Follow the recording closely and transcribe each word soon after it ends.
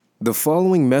The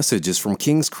following message is from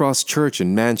King's Cross Church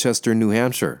in Manchester, New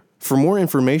Hampshire. For more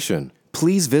information,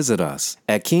 please visit us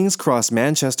at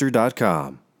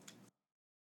kingscrossmanchester.com.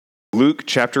 Luke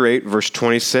chapter 8, verse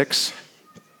 26.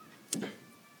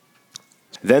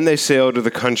 Then they sailed to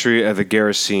the country of the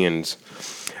Gerasenes,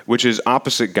 which is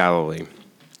opposite Galilee.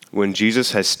 When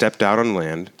Jesus had stepped out on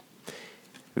land,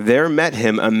 there met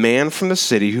him a man from the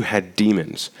city who had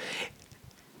demons.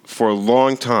 For a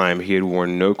long time he had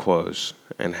worn no clothes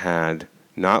and had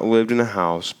not lived in a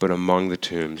house but among the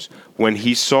tombs. When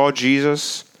he saw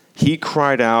Jesus, he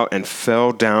cried out and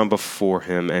fell down before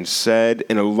him and said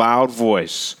in a loud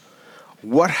voice,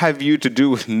 "What have you to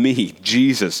do with me,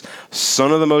 Jesus,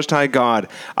 Son of the Most High God?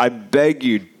 I beg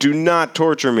you, do not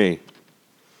torture me."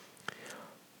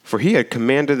 For he had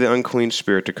commanded the unclean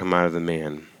spirit to come out of the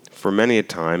man. For many a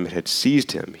time it had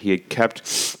seized him. He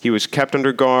was kept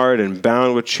under guard and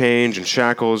bound with chains and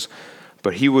shackles,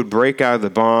 but he would break out of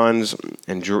the bonds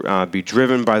and be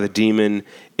driven by the demon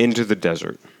into the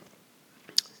desert.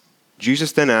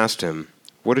 Jesus then asked him,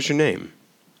 "What is your name?"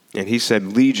 And he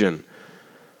said, "Legion,"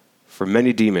 for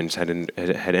many demons had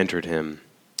entered him.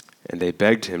 And they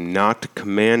begged him not to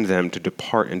command them to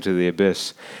depart into the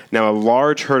abyss. Now a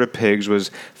large herd of pigs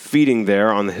was feeding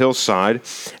there on the hillside,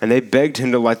 and they begged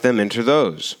him to let them enter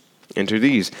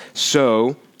these.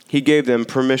 So he gave them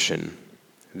permission.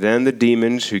 Then the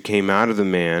demons who came out of the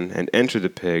man and entered the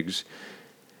pigs,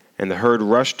 and the herd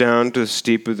rushed down to the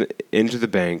steep into the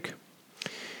bank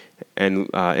and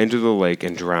into the lake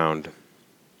and drowned.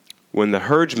 When the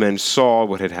herdsmen saw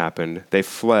what had happened, they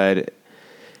fled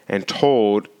and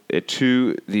told it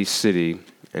to the city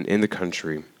and in the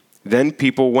country. Then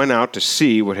people went out to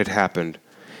see what had happened,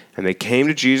 and they came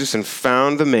to Jesus and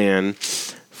found the man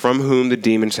from whom the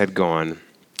demons had gone,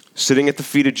 sitting at the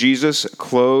feet of Jesus,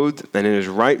 clothed and in his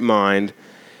right mind,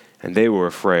 and they were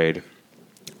afraid.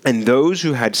 And those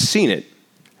who had seen it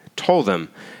told them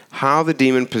how the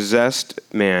demon-possessed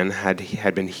man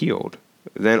had been healed.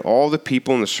 Then all the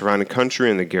people in the surrounding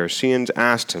country and the Gerasenes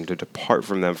asked him to depart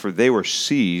from them, for they were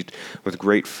seized with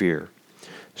great fear.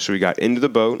 So he got into the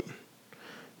boat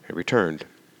and returned.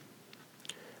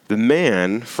 The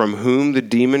man from whom the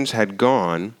demons had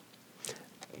gone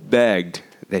begged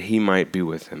that he might be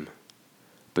with him.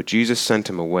 But Jesus sent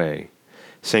him away,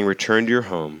 saying, "Return to your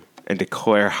home and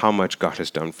declare how much God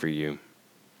has done for you."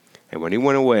 And when he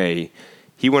went away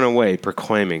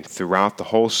proclaiming throughout the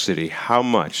whole city how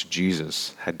much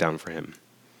Jesus had done for him.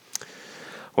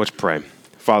 Let's pray.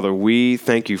 Father, we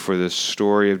thank you for this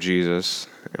story of Jesus,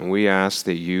 and we ask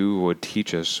that you would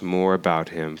teach us more about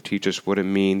him. Teach us what it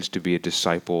means to be a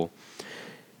disciple.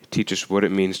 Teach us what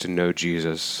it means to know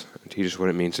Jesus. Teach us what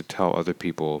it means to tell other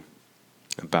people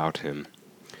about him.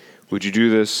 Would you do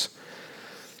this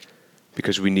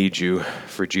because we need you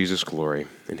for Jesus' glory?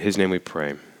 In his name we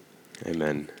pray.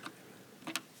 Amen.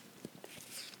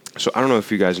 So I don't know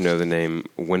if you guys know the name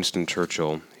Winston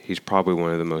Churchill. He's probably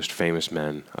one of the most famous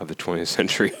men of the 20th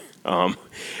century.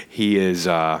 He's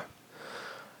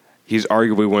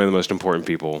arguably one of the most important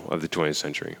people of the 20th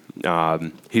century.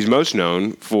 He's most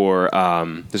known for,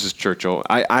 this is Churchill.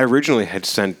 I originally had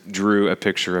sent Drew a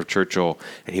picture of Churchill,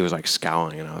 and he was like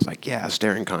scowling, and I was like, yeah,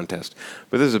 staring contest.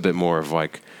 But this is a bit more of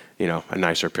like, a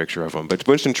nicer picture of him. But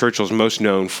Winston Churchill's most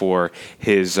known for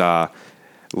his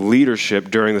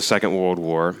leadership during the Second World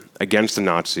War against the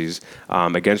Nazis,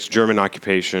 against German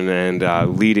occupation, and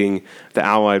leading the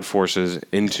Allied forces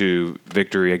into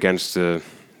victory against the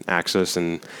Axis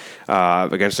and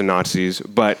against the Nazis.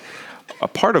 But a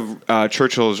part of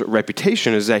Churchill's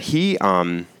reputation is that he's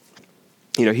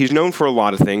known for a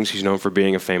lot of things. He's known for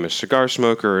being a famous cigar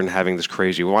smoker and having this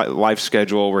crazy life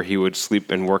schedule where he would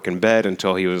sleep and work in bed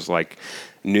until he was like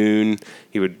noon.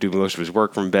 He would do most of his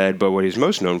work from bed, but what he's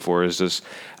most known for is this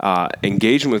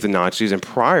engagement with the Nazis, and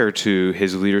prior to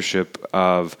his leadership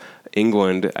of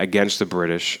England against the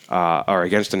British, or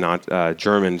against the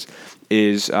Germans,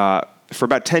 is for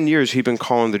about 10 years he'd been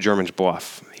calling the Germans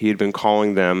bluff. He had been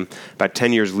calling them about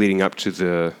 10 years leading up to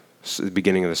the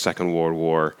beginning of the Second World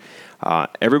War.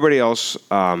 Everybody else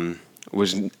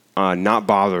was not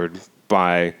bothered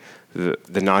by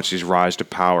the Nazis' rise to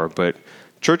power, but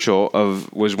Churchill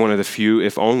was one of the few,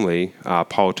 if only,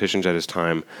 politicians at his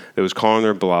time that was calling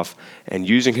their bluff and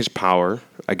using his power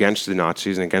against the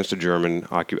Nazis and against the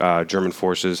German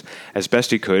forces as best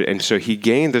he could. And so he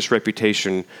gained this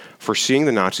reputation for seeing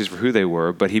the Nazis for who they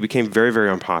were, but he became very, very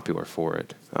unpopular for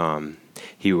it.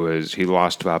 He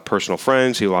lost personal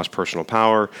friends, he lost personal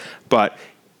power, but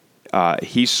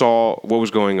he saw what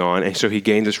was going on, and so he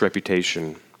gained this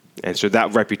reputation. And so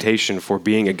that reputation for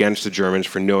being against the Germans,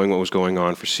 for knowing what was going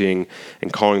on, for seeing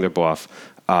and calling their bluff,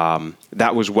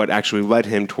 that was what actually led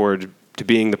him to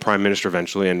being the prime minister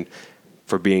eventually, and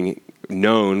for being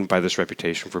known by this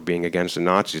reputation for being against the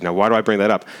Nazis. Now, why do I bring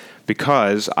that up?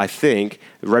 Because I think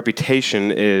the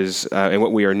reputation is, and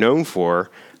what we are known for,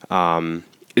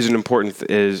 is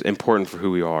important for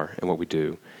who we are and what we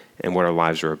do and what our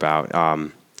lives are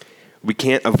about. We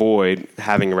can't avoid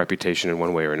having a reputation in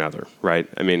one way or another, right?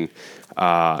 I mean,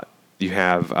 you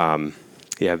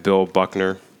have Bill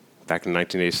Buckner back in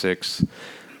 1986,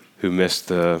 who missed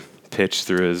the pitch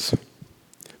through his.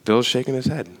 Bill's shaking his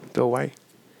head. Bill, why?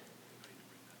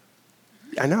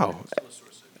 I know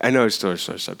it's still a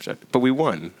sore subject, but we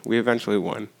won. We eventually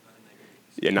won.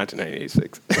 Yeah, not to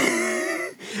 1986.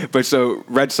 But so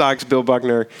Red Sox, Bill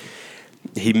Buckner,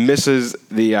 he misses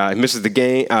the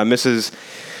game, misses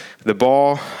the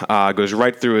ball, goes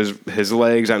right through his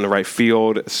legs out in the right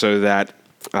field, so that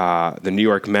the New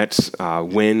York Mets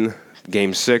win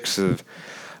Game 6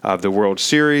 of the World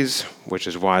Series, which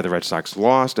is why the Red Sox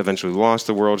eventually lost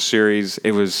the World Series.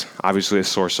 It was obviously a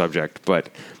sore subject, but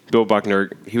Bill Buckner,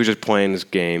 he was just playing this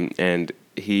game, and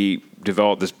he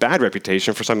developed this bad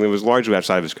reputation for something that was largely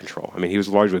outside of his control. I mean, he was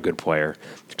largely a good player,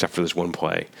 except for this one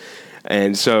play.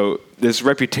 And so this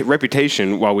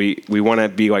reputation, while we want to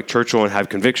be like Churchill and have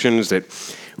convictions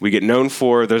that we get known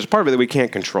for, there's a part of it that we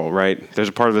can't control, right? There's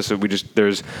a part of this that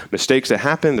there's mistakes that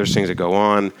happen, there's things that go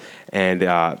on, and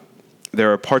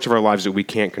there are parts of our lives that we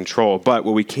can't control. But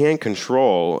what we can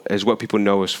control is what people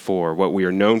know us for, what we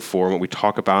are known for, and what we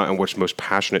talk about, and what's most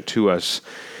passionate to us.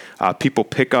 People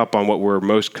pick up on what we're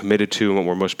most committed to and what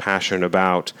we're most passionate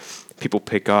about. People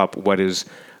pick up what is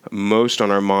most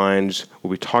on our minds, what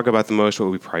we talk about the most,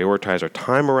 what we prioritize our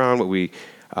time around, what we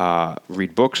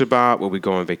read books about, what we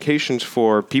go on vacations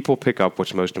for. People pick up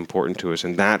what's most important to us,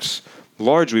 and that's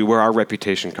largely where our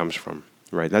reputation comes from,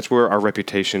 right? That's where our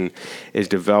reputation is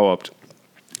developed,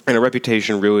 and a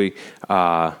reputation really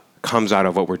comes out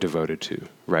of what we're devoted to,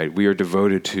 right? We are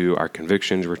devoted to our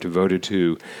convictions. We're devoted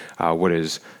to what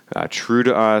is true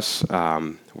to us.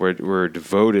 We're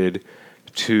devoted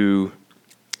to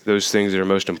those things that are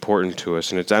most important to us.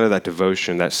 And it's out of that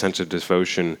devotion, that sense of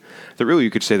devotion, that really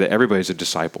you could say that everybody's a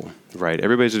disciple, right?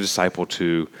 Everybody's a disciple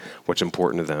to what's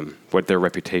important to them. What their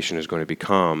reputation is going to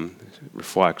become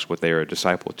reflects what they are a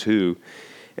disciple to.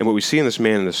 And what we see in this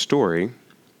man in the story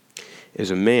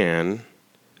is a man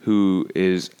who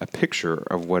is a picture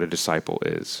of what a disciple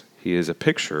is. He is a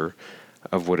picture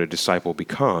of what a disciple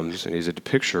becomes, and he's a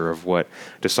picture of what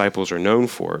disciples are known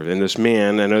for. And this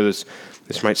man, I know this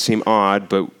might seem odd,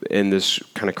 but in this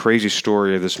kind of crazy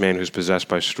story of this man who's possessed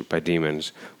by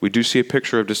demons, we do see a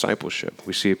picture of discipleship.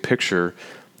 We see a picture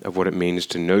of what it means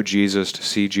to know Jesus, to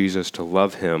see Jesus, to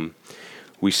love him.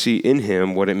 We see in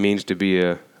him what it means to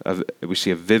be we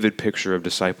see a vivid picture of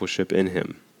discipleship in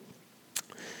him.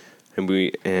 And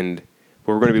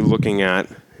what we're going to be looking at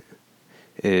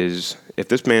is, if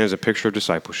this man is a picture of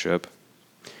discipleship,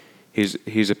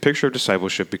 he's a picture of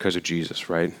discipleship because of Jesus,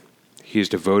 right? He is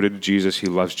devoted to Jesus. He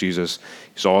loves Jesus.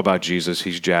 He's all about Jesus.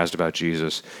 He's jazzed about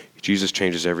Jesus. Jesus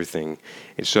changes everything.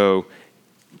 And so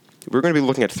we're going to be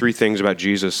looking at three things about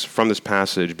Jesus from this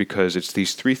passage, because it's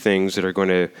these three things that are going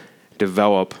to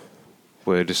develop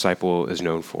what a disciple is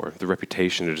known for. The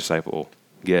reputation a disciple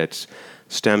gets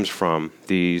stems from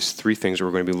these three things that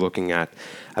we're going to be looking at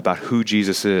about who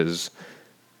Jesus is.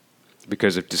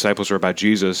 Because if disciples are about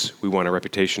Jesus, we want a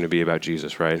reputation to be about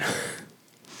Jesus, right?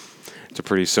 It's a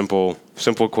pretty simple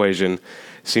equation.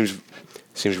 Seems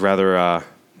rather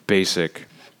basic.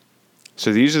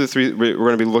 So these are the three we're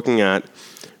going to be looking at.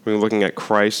 We're going to be looking at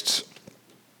Christ's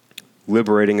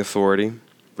liberating authority.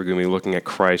 We're going to be looking at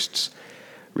Christ's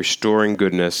restoring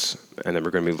goodness, and then we're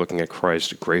going to be looking at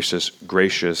Christ's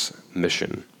gracious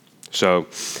mission. So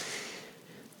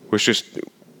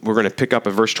we're going to pick up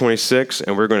at verse 26,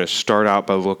 and we're going to start out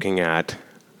by looking at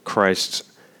Christ's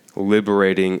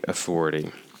liberating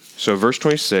authority. So verse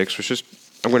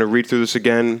 26, I'm going to read through this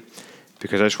again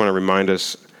because I just want to remind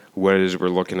us what it is we're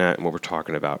looking at and what we're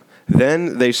talking about.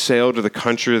 Then they sailed to the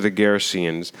country of the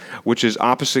Gerasenes, which is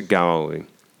opposite Galilee.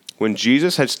 When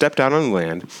Jesus had stepped out on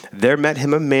land, there met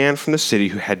him a man from the city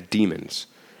who had demons.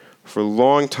 For a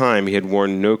long time he had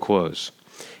worn no clothes,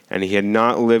 and he had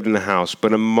not lived in the house,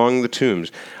 but among the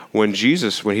tombs. When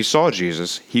he saw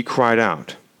Jesus, he cried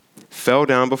out, fell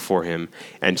down before him,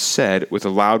 and said with a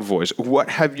loud voice, "What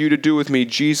have you to do with me,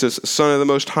 Jesus, Son of the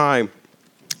Most High?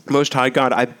 Most High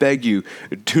God, I beg you,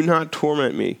 do not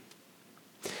torment me."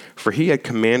 For he had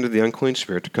commanded the unclean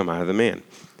spirit to come out of the man.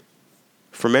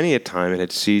 For many a time it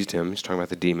had seized him. He's talking about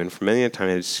the demon. For many a time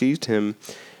it had seized him,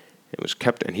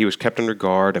 and he was kept under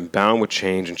guard and bound with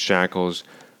chains and shackles.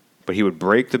 but he would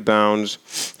break the bonds,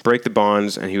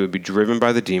 and he would be driven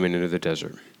by the demon into the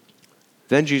desert.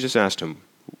 Then Jesus asked him,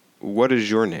 "What is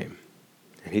your name?"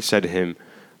 And he said to him,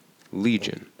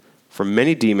 "Legion." For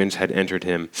many demons had entered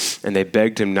him, and they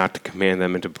begged him not to command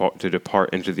them to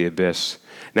depart into the abyss.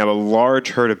 Now a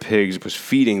large herd of pigs was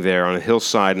feeding there on a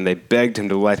hillside, and they begged him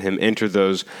to let him enter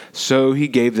those, so he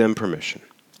gave them permission.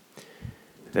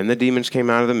 Then the demons came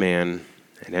out of the man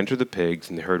and entered the pigs,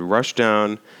 and the herd rushed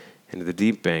down into the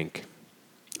deep bank,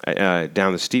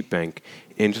 down the steep bank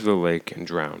into the lake and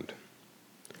drowned.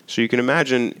 So you can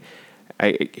imagine,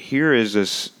 here is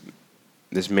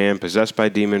this man possessed by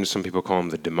demons. Some people call him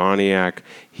the demoniac.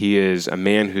 He is a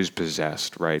man who's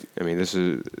possessed, right? I mean, this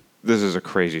is a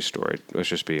crazy story. Let's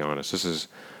just be honest. This is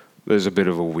a bit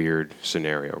of a weird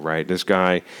scenario, right? This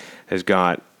guy has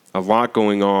got a lot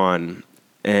going on,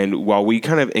 and while we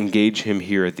kind of engage him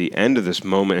here at the end of this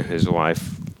moment in his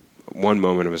life, one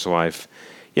moment of his life,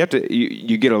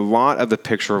 you get a lot of the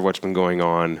picture of what's been going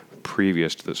on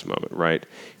previous to this moment, right?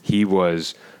 He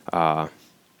was, I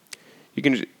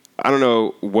don't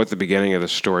know what the beginning of the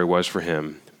story was for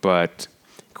him, but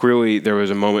clearly there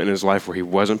was a moment in his life where he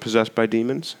wasn't possessed by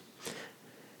demons.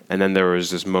 And then there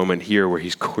was this moment here where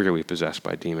he's clearly possessed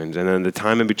by demons. And then the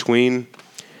time in between,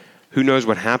 who knows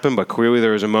what happened, but clearly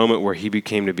there was a moment where he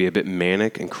became to be a bit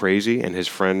manic and crazy, and his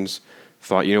friends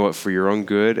thought, you know what, for your own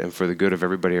good and for the good of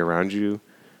everybody around you,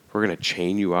 we're going to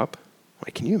chain you up.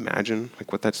 Like, can you imagine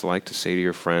what that's like to say to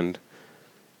your friend,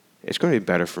 it's going to be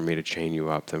better for me to chain you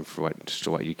up than for just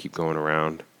to let you keep going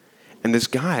around. And this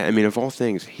guy, I mean, of all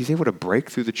things, he's able to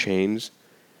break through the chains.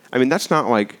 I mean, that's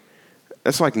like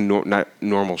not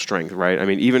normal strength, right? I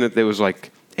mean, even if it was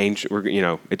like ancient,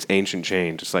 it's ancient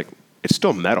chains. It's like, it's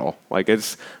still metal. Like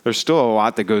there's still a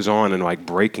lot that goes on in like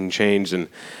breaking chains. And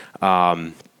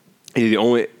the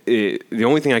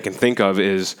only thing I can think of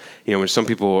is, when some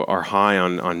people are high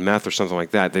on meth or something like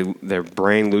that, their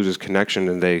brain loses connection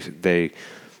and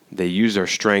they use their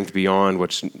strength beyond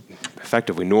what's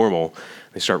effectively normal.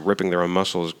 They start ripping their own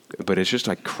muscles, but it's just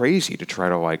like crazy to try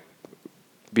to like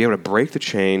be able to break the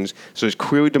chains. So there's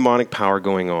clearly demonic power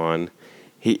going on.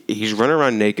 He's running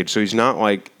around naked, so he's not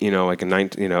like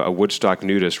a Woodstock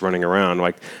nudist running around.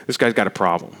 Like, this guy's got a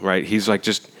problem, right? He's like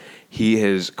he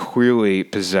is clearly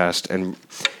possessed and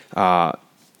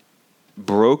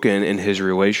broken in his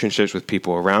relationships with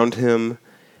people around him.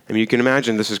 I mean, you can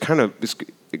imagine it's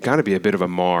got to be a bit of a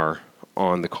mar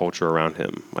on the culture around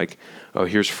him. Like, oh,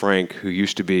 here's Frank, who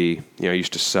used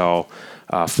to sell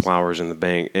flowers in the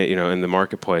bank, in the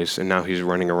marketplace, and now he's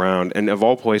running around. And of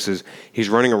all places, he's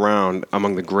running around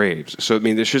among the graves. So I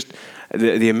mean, there's just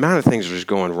the amount of things that are just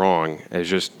going wrong is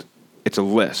just, it's a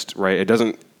list, right? It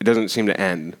doesn't seem to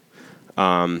end.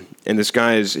 And this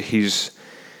guy he's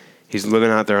living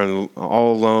out there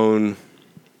all alone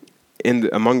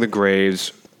among the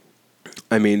graves.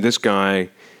 I mean, this guy,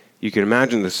 you can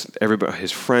imagine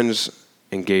his friends'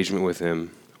 engagement with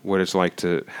him, what it's like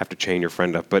to have to chain your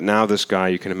friend up. But now this guy,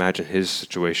 you can imagine his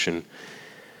situation.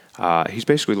 He's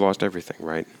basically lost everything,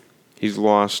 right? He's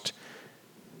lost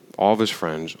all of his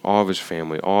friends, all of his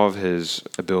family, all of his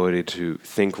ability to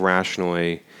think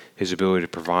rationally, his ability to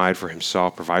provide for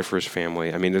himself, provide for his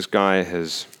family. I mean, this guy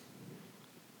he's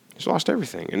lost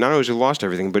everything. And not only has he lost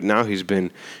everything, but now he's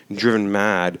been driven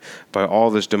mad by all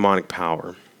this demonic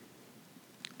power.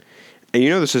 And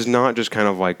this is not just kind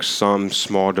of like some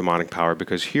small demonic power,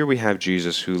 because here we have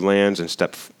Jesus who lands and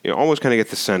almost kind of get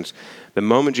the sense, the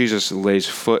moment Jesus lays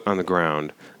foot on the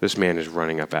ground, this man is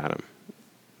running up at him.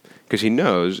 Because he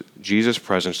knows Jesus'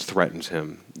 presence threatens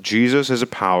him. Jesus is a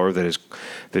power that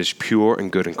is pure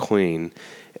and good and clean,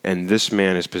 and this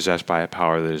man is possessed by a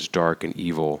power that is dark and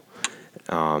evil.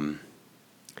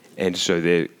 And so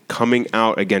they're coming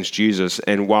out against Jesus.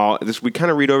 And while we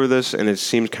kind of read over this, and it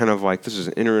seems kind of like this is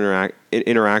an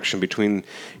interaction between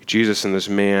Jesus and this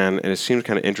man, and it seems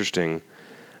kind of interesting,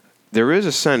 there is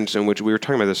a sense in which, we were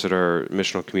talking about this at our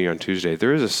missional community on Tuesday,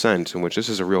 there is a sense in which this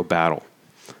is a real battle.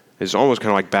 It's almost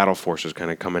kind of like battle forces kind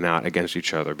of coming out against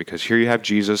each other, because here you have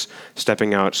Jesus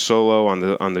stepping out solo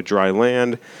on the dry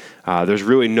land. There's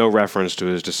really no reference to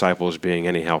his disciples being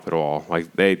any help at all.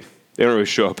 Like they don't really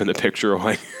show up in the picture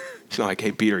like,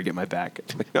 hey, Peter, get my back.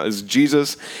 No, it's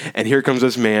Jesus, and here comes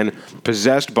this man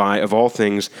possessed by, of all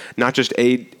things, not just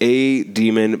a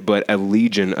demon, but a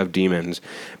legion of demons.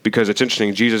 Because it's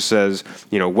interesting, Jesus says,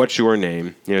 what's your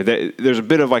name? There's a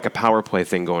bit of like a power play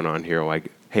thing going on here,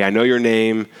 like, hey, I know your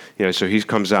name. So he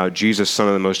comes out, Jesus, Son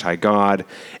of the Most High God.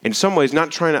 In some ways, I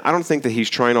don't think that he's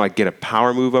trying to like get a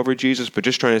power move over Jesus, but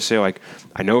just trying to say like,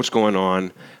 I know what's going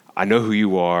on. I know who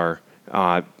you are.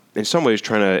 in some ways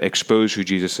trying to expose who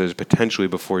Jesus is potentially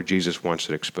before Jesus wants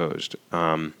it exposed.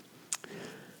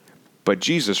 But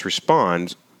Jesus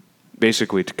responds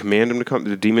basically to command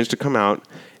the demons to come out,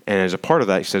 and as a part of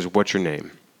that, he says, "What's your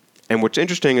name?" And what's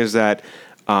interesting is that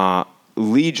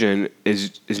Legion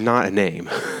is not a name.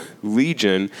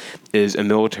 Legion is a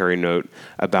military note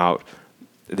about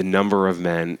the number of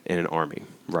men in an army,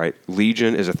 right?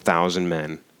 Legion is 1,000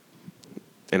 men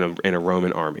in a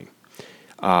Roman army.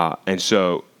 And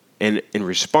so in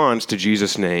response to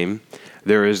Jesus' name,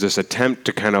 there is this attempt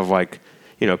to kind of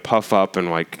puff up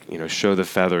and show the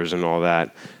feathers and all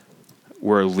that.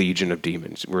 We're a legion of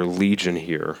demons. We're a legion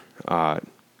here.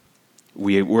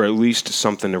 We're at least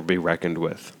something to be reckoned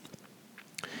with.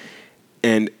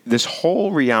 And this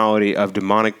whole reality of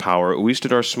demonic power, at least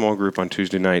at our small group on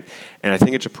Tuesday night, and I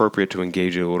think it's appropriate to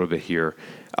engage it a little bit here,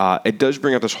 it does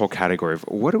bring up this whole category of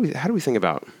how do we think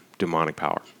about demonic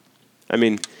power? I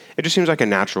mean, it just seems like a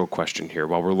natural question here.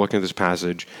 While we're looking at this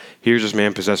passage, here's this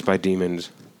man possessed by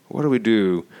demons. What do we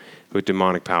do with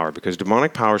demonic power? Because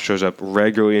demonic power shows up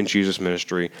regularly in Jesus'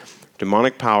 ministry.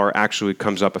 Demonic power actually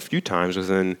comes up a few times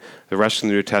within the rest of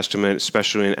the New Testament,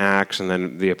 especially in Acts, and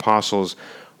then the apostles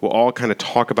will all kind of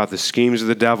talk about the schemes of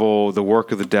the devil, the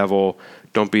work of the devil.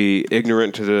 Don't be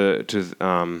ignorant to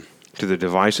the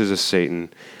devices of Satan.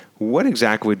 What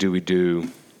exactly do we do?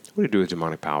 What do we do with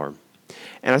demonic power?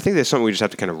 And I think that's something we just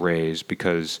have to kind of raise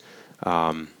because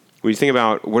when you think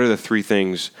about what are the three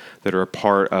things that are a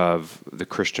part of the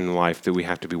Christian life that we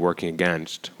have to be working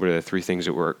against, what are the three things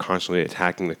that we're constantly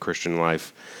attacking the Christian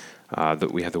life,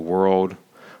 that we have the world,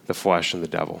 the flesh, and the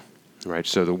devil, right?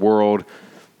 So the world,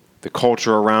 the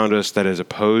culture around us that is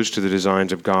opposed to the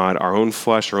designs of God, our own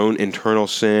flesh, our own internal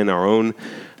sin, our own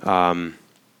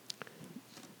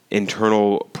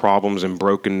internal problems and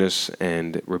brokenness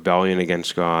and rebellion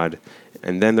against God.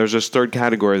 And then there's this third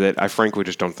category that I frankly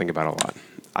just don't think about a lot.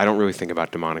 I don't really think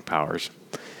about demonic powers.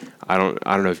 I don't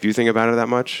know if you think about it that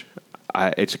much.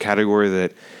 It's a category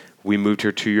that we moved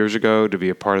here 2 years ago to be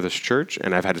a part of this church,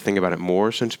 and I've had to think about it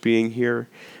more since being here.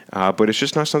 But it's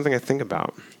just not something I think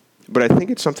about. But I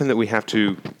think it's something that we have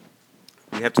to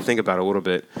think about a little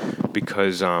bit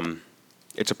because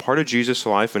it's a part of Jesus'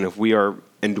 life, and if we are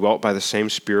indwelt by the same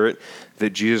Spirit that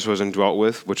Jesus was indwelt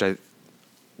with, which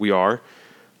we are,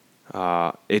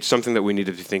 it's something that we need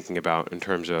to be thinking about in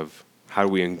terms of how do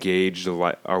we engage the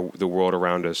world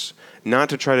around us, not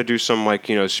to try to do some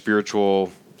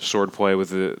spiritual swordplay with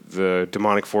the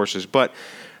demonic forces, but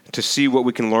to see what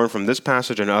we can learn from this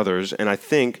passage and others. And I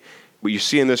think what you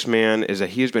see in this man is that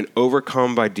he has been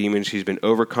overcome by demons. He's been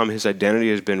overcome. His identity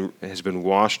has been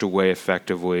washed away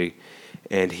effectively,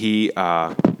 and he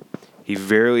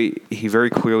very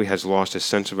clearly has lost his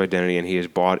sense of identity, and he has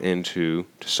bought into,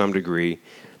 to some degree,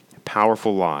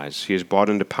 powerful lies. He has bought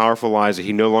into powerful lies that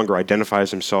he no longer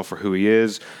identifies himself for who he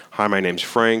is. Hi, my name's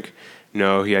Frank.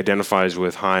 No, he identifies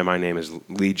with, hi, my name is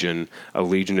Legion, a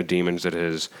legion of demons that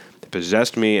has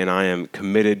possessed me, and I am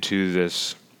committed to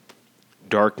this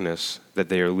darkness that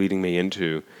they are leading me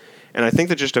into. And I think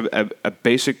that just a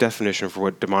basic definition for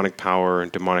what demonic power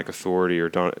and demonic authority or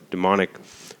demonic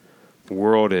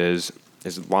world is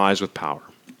lies with power.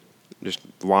 Just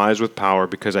lies with power,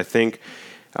 because I think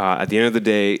at the end of the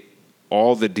day,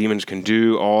 all that demons can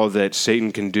do, all that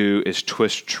Satan can do is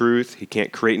twist truth. He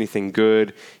can't create anything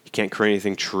good. He can't create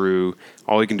anything true.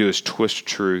 All he can do is twist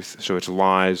truth, so it's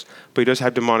lies. But he does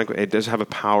have it does have a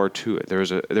power to it. There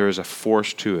is a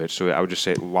force to it. So I would just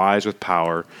say it lies with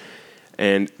power.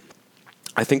 And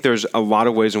I think there's a lot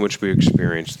of ways in which we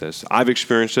experience this. I've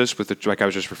experienced this like I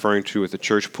was just referring to with the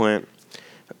church plant.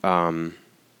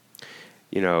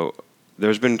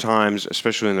 There's been times,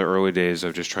 especially in the early days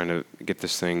of just trying to get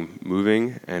this thing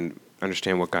moving and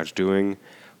understand what God's doing,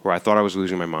 where I thought I was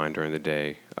losing my mind during the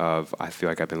day of, I feel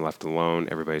like I've been left alone,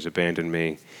 everybody's abandoned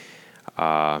me,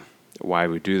 why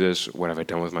would we do this, what have I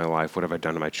done with my life, what have I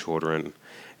done to my children?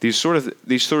 These sort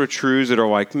of truths that are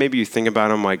like, maybe you think about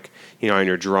them on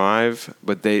your drive,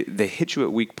 but they hit you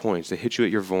at weak points, they hit you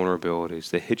at your vulnerabilities,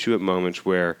 they hit you at moments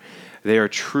where they are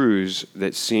truths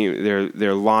that seem,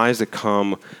 they're lies that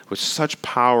come with such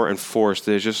power and force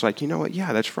that it's just like, you know what,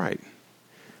 yeah, that's right.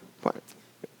 But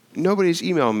nobody's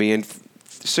emailed me in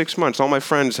 6 months. All my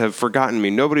friends have forgotten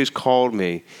me. Nobody's called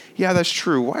me. Yeah, that's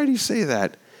true. Why did he say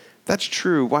that? That's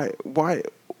true.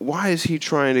 Why is he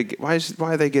trying to, why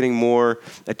are they getting more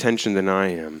attention than I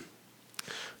am?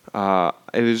 I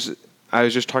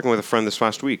was just talking with a friend this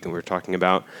last week, and we were talking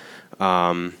about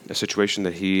a situation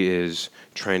that he is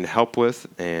trying to help with,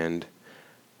 and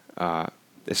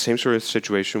the same sort of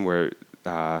situation where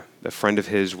a friend of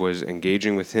his was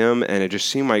engaging with him, and it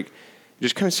just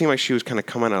kind of seemed like she was kind of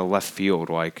coming out of left field,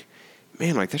 like,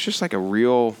 man, like that's just like a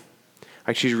real,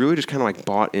 like she's really just kind of like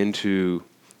bought into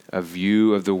a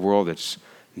view of the world that's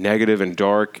negative and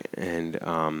dark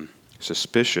and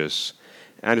suspicious.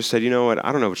 And I just said, you know what?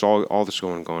 I don't know what's all this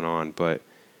going on, but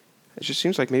it just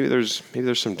seems like maybe there's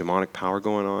some demonic power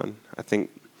going on. I think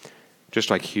just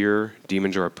like here,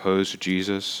 demons are opposed to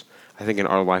Jesus. I think in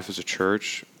our life as a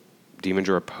church, demons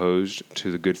are opposed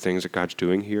to the good things that God's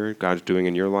doing here, God's doing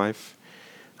in your life.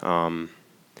 And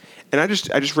I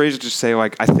just raised it to say,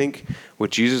 like, I think what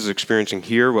Jesus is experiencing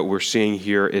here, what we're seeing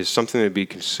here, is something to be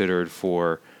considered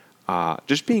for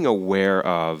just being aware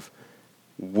of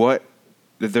that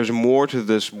there's more to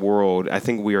this world. I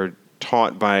think we are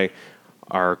taught by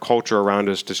our culture around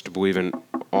us just to believe in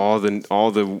all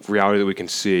the reality that we can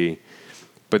see.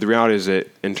 But the reality is that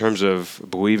in terms of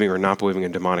believing or not believing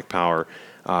in demonic power,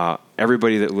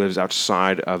 everybody that lives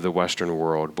outside of the Western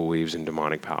world believes in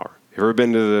demonic power. Have you ever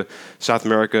been to South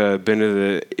America, been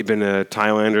to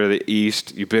Thailand or the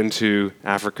East, you've been to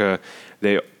Africa,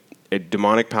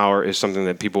 demonic power is something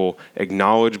that people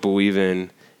acknowledge, believe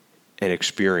in, and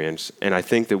experience. And I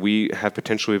think that we have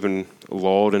potentially been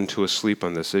lulled into a sleep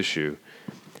on this issue.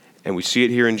 And we see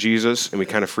it here in Jesus, and we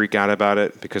kind of freak out about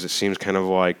it because it seems kind of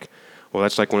like, well,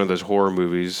 that's like one of those horror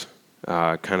movies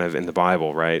kind of in the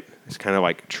Bible, right? It's kind of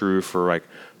like true for like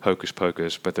hocus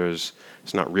pocus, but it's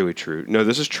not really true. No,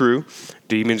 this is true.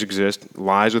 Demons exist,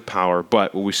 lies with power.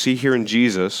 But what we see here in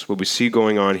Jesus, what we see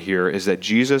going on here is that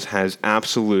Jesus has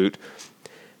absolute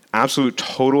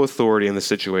total authority in the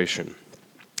situation.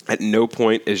 At no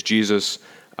point is Jesus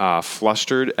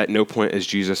flustered. At no point is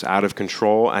Jesus out of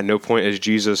control. At no point is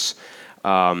Jesus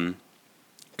kind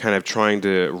of trying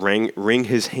to wring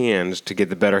his hands to get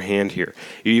the better hand here.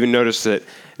 You even notice that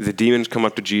the demons come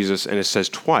up to Jesus, and it says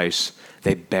twice,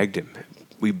 they begged him.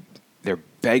 They're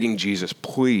begging Jesus,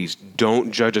 please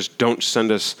don't judge us. Don't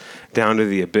send us down to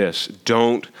the abyss.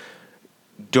 Don't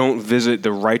visit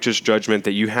the righteous judgment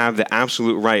that you have the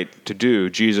absolute right to do.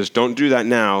 Jesus, don't do that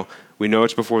now. We know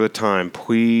it's before the time.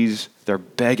 Please, they're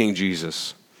begging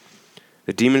Jesus.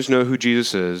 The demons know who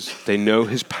Jesus is. They know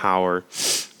his power,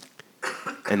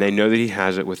 and they know that he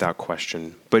has it without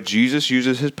question. But Jesus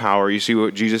uses his power. You see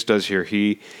what Jesus does here.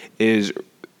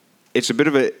 It's a bit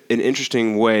of an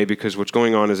interesting way, because what's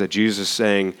going on is that Jesus is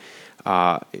saying,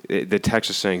 the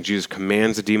text is saying Jesus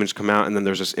commands the demons to come out, and then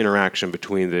there's this interaction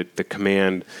between the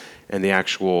command and the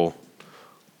actual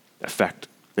effect.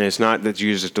 And it's not that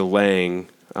Jesus is delaying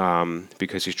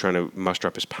because he's trying to muster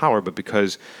up his power, but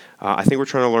because I think we're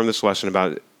trying to learn this lesson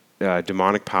about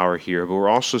demonic power here, but we're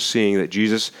also seeing that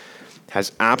Jesus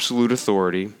has absolute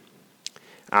authority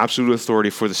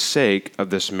for the sake of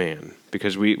this man.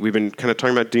 Because we've been kind of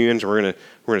talking about demons, and we're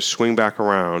gonna swing back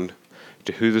around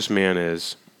to who this man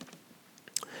is.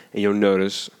 And you'll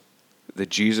notice that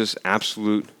Jesus'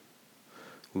 absolute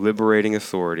liberating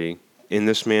authority in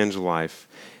this man's life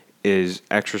is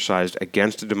exercised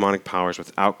against the demonic powers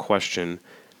without question,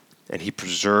 and he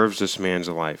preserves this man's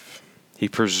life. He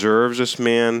preserves this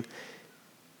man,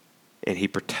 and he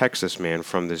protects this man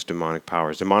from these demonic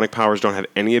powers. Demonic powers don't have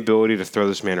any ability to throw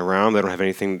this man around. They don't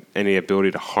have any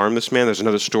ability to harm this man. There's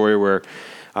another story where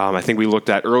I think we looked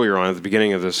at earlier on at the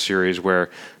beginning of this series, where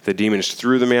the demons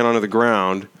threw the man onto the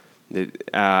ground in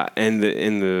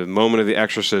the moment of the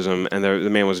exorcism, and the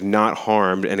man was not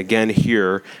harmed. And again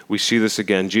here, we see this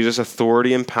again. Jesus'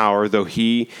 authority and power, though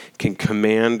he can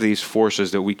command these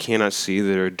forces that we cannot see,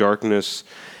 that are darkness,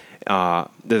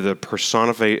 the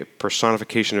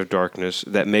personification of darkness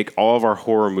that make all of our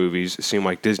horror movies seem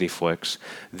like Disney flicks.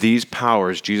 These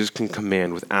powers Jesus can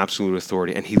command with absolute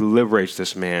authority, and he liberates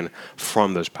this man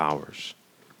from those powers.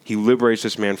 He liberates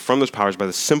this man from those powers by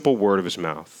the simple word of his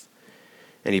mouth.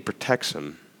 And he protects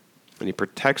him. And he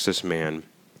protects this man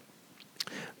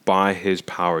by his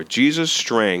power. Jesus'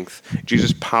 strength,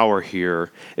 Jesus' power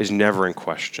here is never in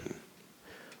question.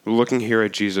 We're looking here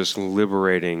at Jesus'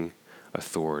 liberating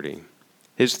authority.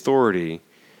 His authority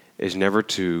is never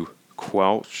to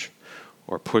quelch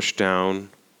or push down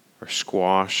or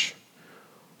squash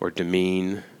or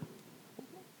demean.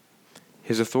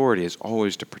 His authority is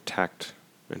always to protect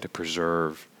and to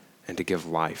preserve and to give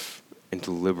life and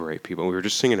to liberate people. We were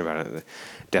just singing about it.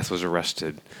 Death was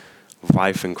arrested.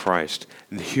 Life in Christ.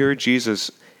 And here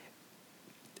Jesus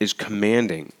is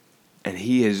commanding, and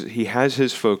he has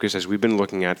his focus, as we've been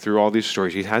looking at through all these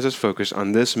stories, he has his focus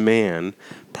on this man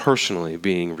personally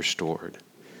being restored.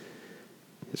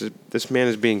 This man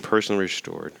is being personally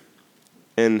restored.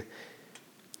 And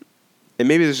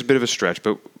maybe this is a bit of a stretch,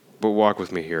 but walk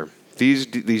with me here. These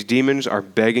demons are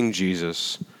begging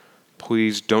Jesus,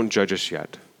 please don't judge us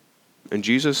yet. And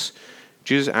Jesus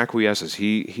acquiesces.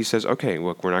 He says, okay,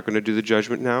 look, we're not going to do the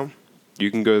judgment now.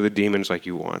 You can go to the demons like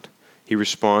you want. He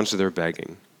responds to their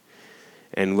begging.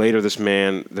 And later this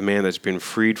man, the man that's been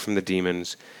freed from the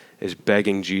demons, is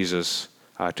begging Jesus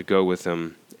to go with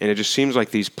him. And it just seems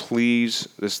like these pleas,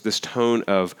 this tone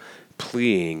of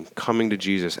pleading, coming to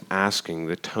Jesus, asking,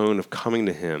 the tone of coming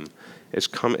to him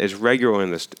is regular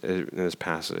in this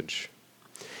passage.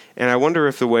 And I wonder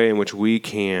if the way in which we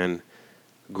can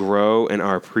grow in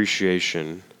our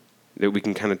appreciation, that we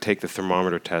can kind of take the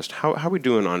thermometer test. How are we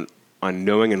doing on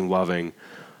knowing and loving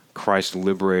Christ's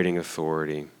liberating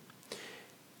authority?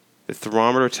 The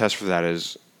thermometer test for that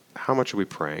is, how much are we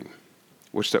praying?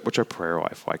 What's our prayer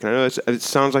life like? And I know it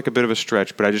sounds like a bit of a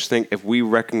stretch, but I just think if we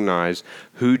recognize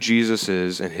who Jesus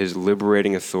is and his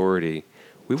liberating authority,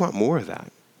 we want more of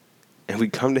that. And we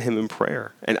come to him in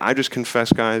prayer. And I just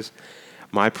confess, guys,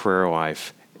 my prayer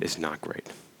life is not great.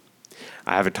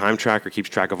 I have a time tracker, keeps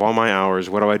track of all my hours.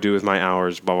 What do I do with my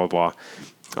hours? Blah, blah,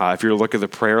 blah. If you look at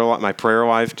my prayer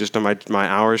life, just on my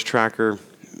hours tracker,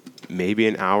 maybe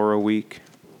an hour a week.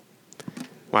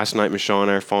 Last night, Michelle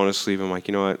and I are falling asleep. I'm like,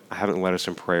 you know what? I haven't led us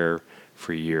in prayer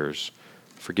for years.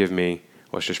 Forgive me.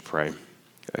 Let's just pray.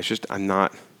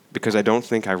 Because I don't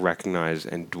think I recognize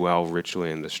and dwell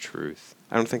richly in this truth.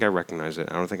 I don't think I recognize it.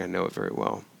 I don't think I know it very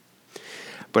well.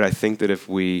 But I think that if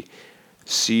we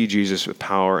see Jesus with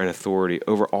power and authority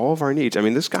over all of our needs. I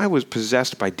mean, this guy was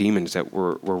possessed by demons that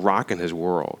were rocking his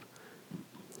world.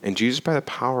 And Jesus, by the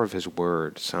power of his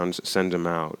word, sends him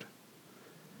out.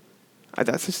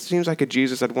 That just seems like a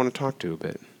Jesus I'd want to talk to a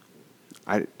bit.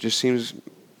 It just seems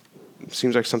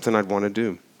like something I'd want to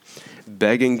do.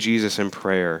 Begging Jesus in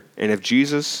prayer. And if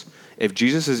Jesus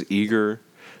is eager,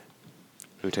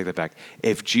 let me take that back.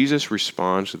 If Jesus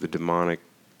responds to the demonic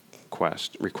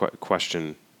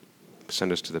question,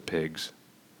 send us to the pigs,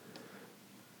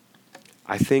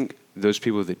 I think those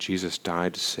people that Jesus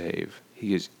died to save,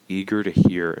 he is eager to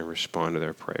hear and respond to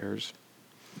their prayers.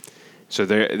 So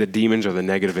the demons are the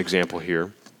negative example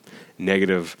here.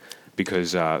 Negative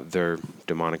because they're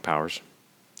demonic powers.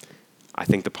 I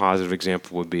think the positive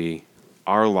example would be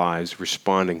our lives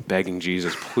responding, begging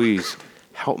Jesus, please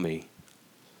help me.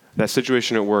 That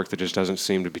situation at work that just doesn't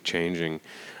seem to be changing.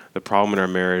 The problem in our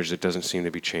marriage that doesn't seem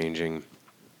to be changing.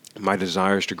 My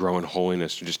desires to grow in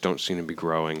holiness just don't seem to be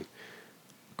growing.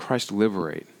 Christ,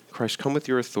 liberate. Christ, come with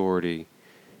your authority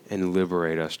and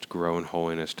liberate us to grow in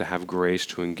holiness, to have grace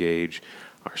to engage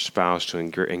our spouse,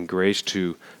 and grace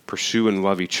to pursue and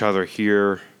love each other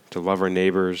here, to love our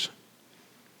neighbors.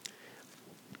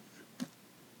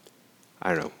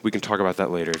 I don't know. We can talk about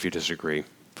that later if you disagree.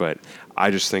 But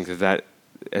I just think that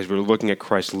as we're looking at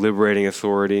Christ's liberating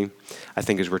authority, I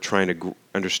think as we're trying to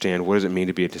understand what does it mean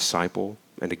to be a disciple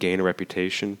and to gain a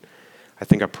reputation, I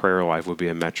think our prayer life would be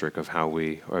a metric of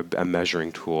or a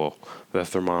measuring tool, the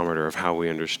thermometer of how we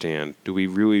understand. Do we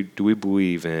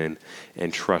believe in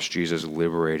and trust Jesus'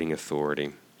 liberating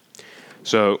authority?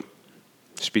 So,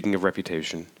 speaking of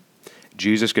reputation,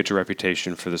 Jesus gets a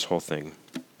reputation for this whole thing.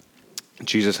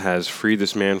 Jesus has freed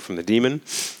this man from the demon.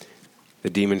 The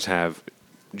demons have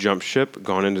jumped ship,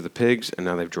 gone into the pigs, and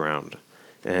now they've drowned.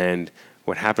 And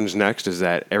what happens next is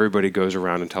that everybody goes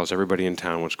around and tells everybody in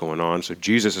town what's going on. So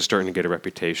Jesus is starting to get a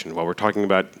reputation. While we're talking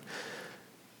about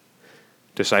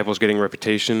disciples getting a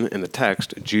reputation in the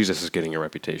text, Jesus is getting a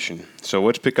reputation. So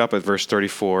let's pick up at verse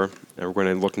 34, and we're going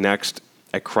to look next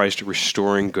at Christ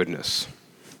restoring goodness.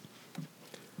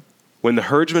 When the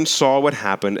herdsmen saw what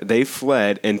happened, they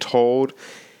fled and told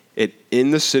it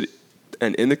in the city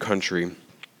and in the country.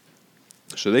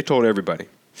 So they told everybody.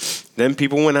 Then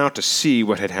people went out to see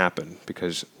what had happened,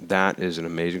 because that is an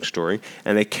amazing story.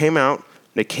 And they came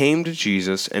to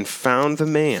Jesus and found the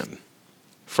man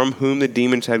from whom the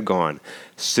demons had gone,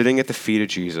 sitting at the feet of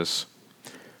Jesus,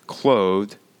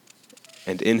 clothed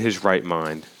and in his right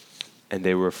mind, and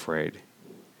they were afraid.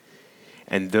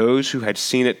 And those who had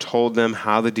seen it told them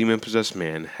how the demon-possessed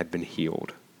man had been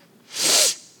healed.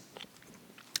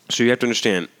 So you have to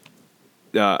understand,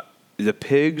 the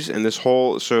pigs and this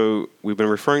whole, so we've been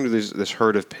referring to this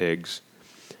herd of pigs,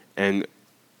 and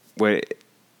what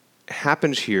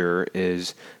happens here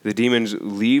is the demons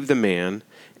leave the man,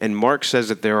 and Mark's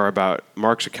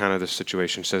account of this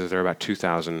situation says that there are about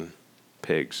 2,000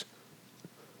 pigs.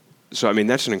 So, I mean,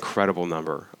 that's an incredible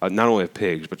number, not only of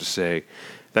pigs, but to say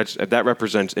that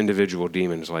represents individual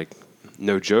demons. Like,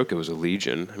 no joke, it was a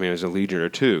legion. I mean, it was a legion or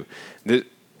two.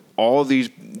 All these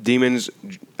demons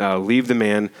leave the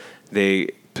man. They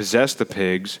possess the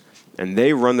pigs, and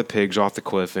they run the pigs off the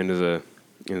cliff into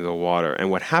into the water. And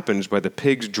what happens by the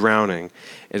pigs drowning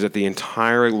is that the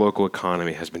entire local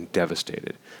economy has been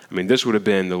devastated. I mean, this would have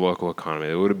been the local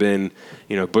economy. It would have been,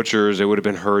 butchers. It would have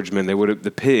been herdsmen.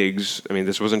 The pigs. I mean,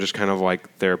 this wasn't just kind of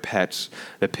like their pets.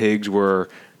 The pigs were.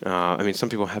 Some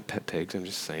people have pet pigs. I'm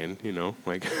just saying,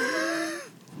 like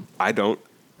I don't.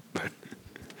 But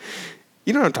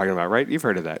you know what I'm talking about, right? You've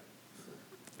heard of that.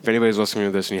 If anybody's listening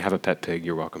to this and you have a pet pig,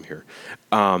 you're welcome here.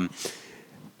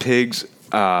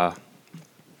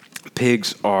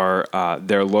 Pigs are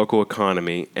their local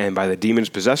economy, and by the demons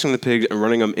possessing the pigs and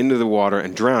running them into the water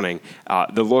and drowning,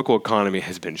 the local economy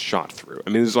has been shot through. I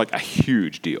mean, this is like a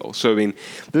huge deal. So, I mean,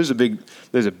 there's a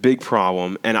big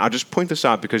problem, and I'll just point this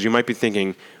out because you might be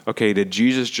thinking, okay, did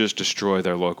Jesus just destroy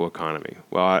their local economy?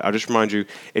 Well, I'll just remind you,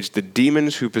 it's the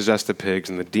demons who possessed the pigs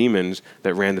and the demons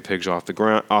that ran the pigs off the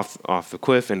ground, off the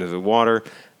cliff into the water.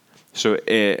 So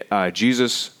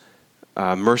Jesus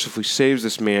mercifully saves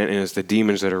this man, and it's the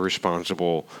demons that are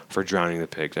responsible for drowning the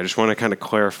pigs. I just want to kind of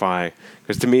clarify,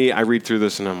 because to me, I read through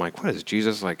this and I'm like, what is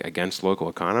Jesus like against local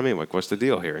economy? I'm like, what's the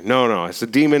deal here? No, it's the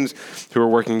demons who are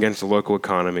working against the local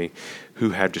economy,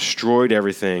 who have destroyed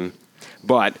everything.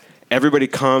 But everybody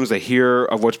comes, they hear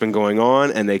of what's been going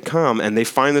on, and they come and they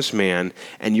find this man,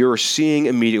 and you're seeing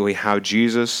immediately how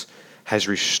Jesus has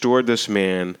restored this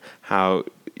man, how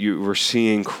you were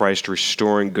seeing Christ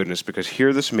restoring goodness, because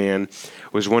here this man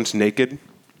was once naked,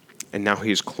 and now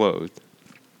he is clothed.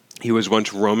 He was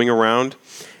once roaming around,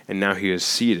 and now he is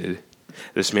seated.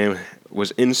 This man was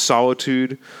in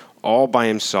solitude, all by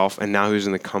himself, and now he's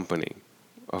in the company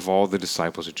of all the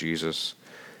disciples of Jesus.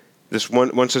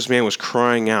 Once this man was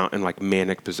crying out in like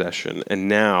manic possession, and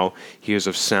now he is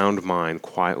of sound mind,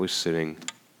 quietly sitting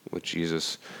with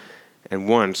Jesus. And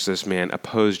once this man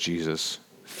opposed Jesus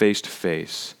face to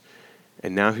face,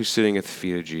 and now he's sitting at the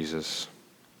feet of Jesus.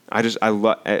 I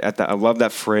love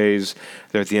that phrase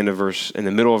there at the end of in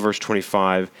the middle of verse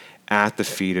 25, at the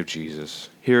feet of Jesus.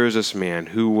 Here is this man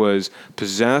who was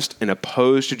possessed and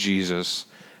opposed to Jesus,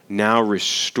 now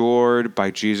restored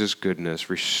by Jesus' goodness,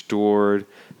 restored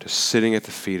to sitting at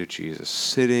the feet of Jesus,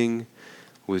 sitting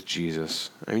with Jesus.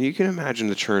 I mean, you can imagine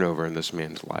the turnover in this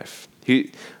man's life.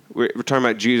 We're talking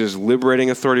about Jesus liberating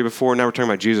authority before. Now we're talking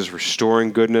about Jesus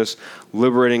restoring goodness.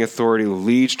 Liberating authority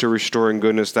leads to restoring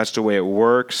goodness. That's the way it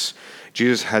works.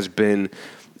 Jesus has been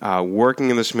working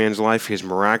in this man's life. He has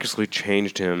miraculously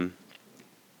changed him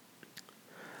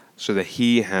so that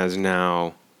he has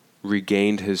now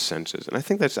regained his senses. And I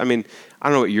think I don't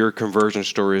know what your conversion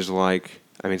story is like.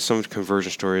 I mean, some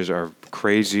conversion stories are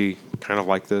crazy, kind of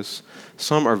like this.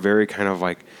 Some are very kind of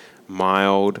like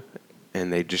mild,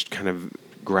 and they just kind of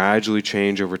gradually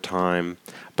change over time.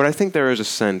 But I think there is a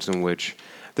sense in which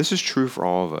this is true for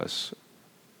all of us.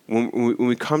 When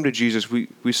we come to Jesus, we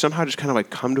somehow just kind of like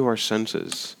come to our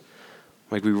senses.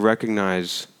 Like we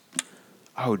recognize,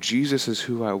 oh, Jesus is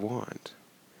who I want.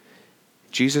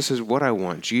 Jesus is what I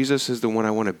want. Jesus is the one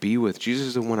I want to be with. Jesus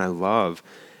is the one I love.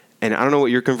 And I don't know what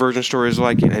your conversion story is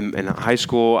like. In high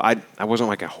school, I wasn't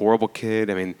like a horrible kid.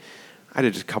 I mean, I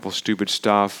did a couple stupid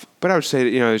stuff. But I would say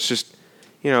that, it's just,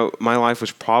 my life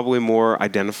was probably more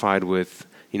identified with,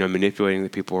 manipulating the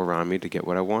people around me to get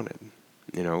what I wanted.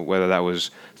 Whether that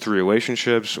was through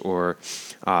relationships or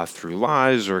through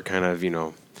lies or kind of,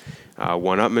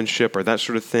 one-upmanship or that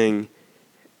sort of thing.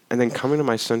 And then coming to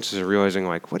my senses and realizing,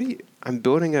 like, I'm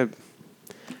building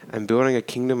a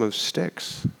kingdom of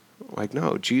sticks. Like,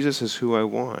 no, Jesus is who I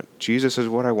want. Jesus is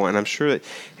what I want. And I'm sure that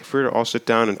if we were to all sit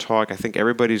down and talk, I think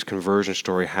everybody's conversion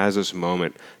story has this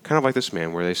moment, kind of like this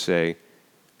man, where they say,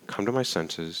 come to my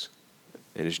senses,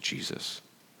 it is Jesus.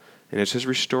 And it's his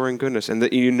restoring goodness. And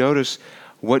that you notice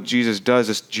what Jesus does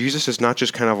is Jesus is not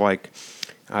just kind of like,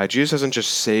 Jesus doesn't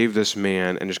just save this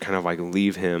man and just kind of like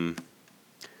leave him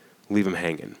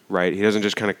hanging, right? He doesn't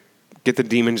just kind of get the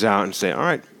demons out and say, all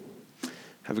right,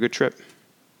 have a good trip.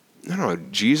 No,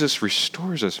 Jesus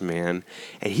restores this man,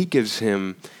 and he gives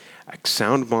him a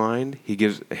sound mind.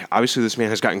 Obviously this man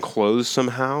has gotten clothes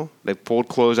somehow. They pulled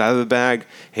clothes out of the bag.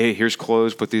 Hey, here's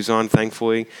clothes, put these on,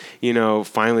 thankfully.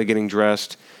 Finally getting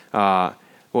dressed. Why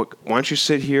don't you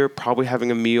sit here, probably having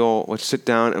a meal. Let's sit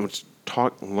down and let's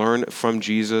talk, learn from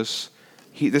Jesus.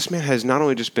 This man has not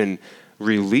only just been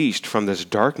released from this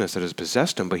darkness that has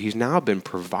possessed him, but he's now been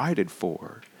provided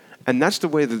for. And that's the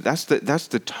way that's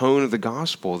the tone of the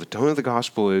gospel. The tone of the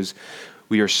gospel is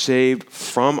we are saved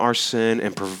from our sin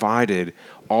and provided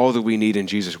all that we need in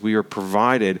Jesus. We are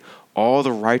provided all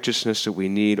the righteousness that we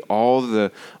need, all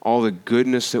the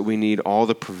goodness that we need, all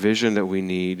the provision that we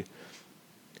need,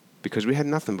 because we had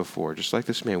nothing before. Just like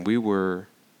this man, we were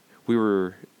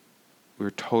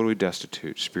totally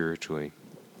destitute spiritually.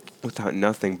 without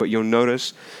nothing. But you'll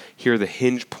notice here the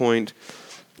hinge point,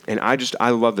 and I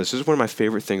love this. This is one of my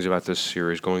favorite things about this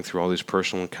series, going through all these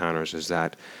personal encounters, is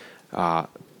that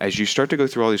as you start to go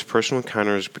through all these personal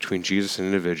encounters between Jesus and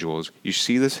individuals, you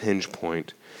see this hinge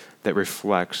point that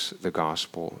reflects the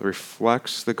gospel. It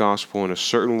reflects the gospel in a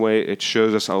certain way. It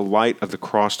shows us a light of the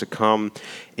cross to come,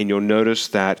 and you'll notice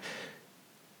that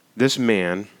this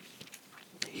man,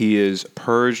 he is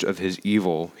purged of his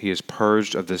evil. He is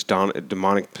purged of this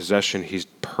demonic possession. He's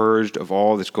purged of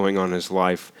all that's going on in his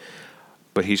life.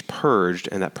 But he's purged,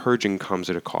 and that purging comes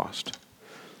at a cost.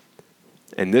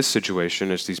 In this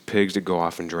situation, it's these pigs that go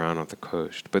off and drown on the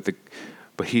coast. But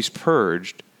he's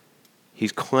purged.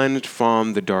 He's cleansed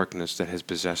from the darkness that has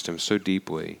possessed him so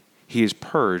deeply. He is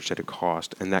purged at a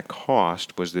cost, and that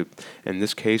cost was, in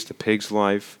this case, the pig's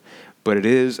life. But it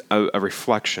is a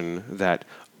reflection that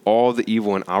all the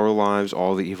evil in our lives,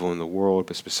 all the evil in the world,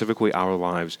 but specifically our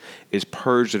lives, is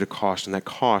purged at a cost. And that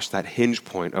cost, that hinge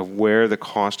point of where the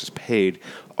cost is paid,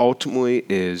 ultimately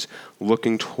is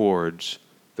looking towards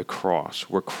the cross,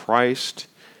 where Christ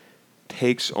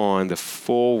takes on the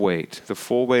full weight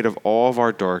of all of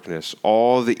our darkness,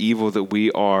 all the evil that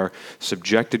we are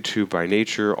subjected to by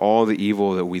nature, all the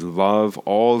evil that we love,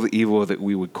 all the evil that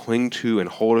we would cling to and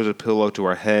hold as a pillow to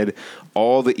our head,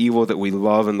 all the evil that we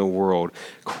love in the world.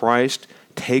 Christ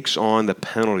takes on the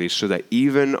penalty so that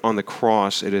even on the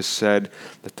cross it is said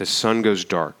that the sun goes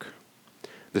dark.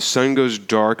 The sun goes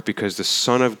dark because the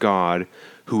Son of God,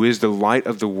 who is the light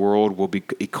of the world, will be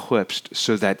eclipsed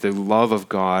so that the love of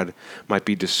God might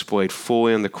be displayed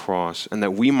fully on the cross, and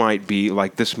that we might be,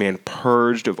 like this man,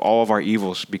 purged of all of our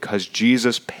evils because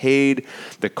Jesus paid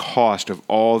the cost of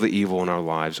all the evil in our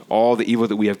lives, all the evil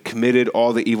that we have committed,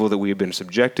 all the evil that we have been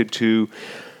subjected to.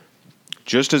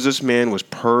 Just as this man was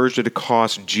purged at a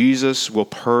cost, Jesus will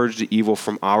purge the evil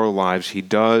from our lives. He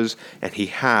does, and he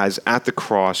has at the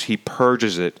cross. He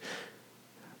purges it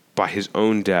by his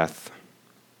own death.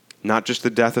 Not just the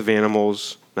death of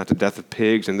animals, not the death of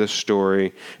pigs in this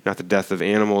story, not the death of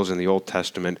animals in the Old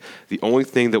Testament. The only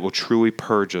thing that will truly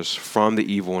purge us from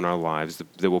the evil in our lives,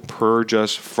 that will purge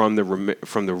us from the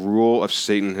rule of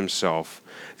Satan himself,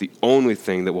 the only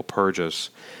thing that will purge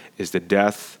us is the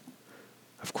death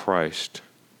of Christ.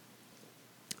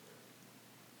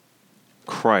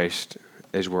 Christ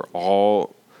is where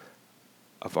all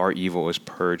of our evil is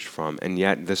purged from. And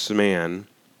yet this man,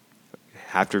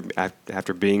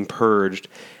 after being purged,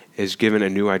 is given a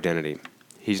new identity.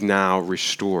 He's now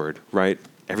restored, right?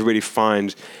 Everybody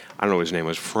finds, I don't know what his name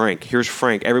was, Frank. Here's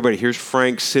Frank. Everybody, here's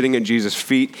Frank sitting at Jesus'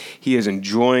 feet. He is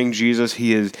enjoying Jesus.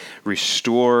 He is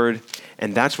restored.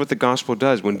 And that's what the gospel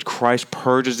does. When Christ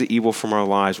purges the evil from our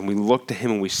lives, when we look to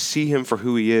him and we see him for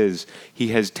who he is, he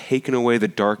has taken away the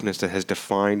darkness that has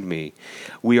defined me.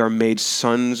 We are made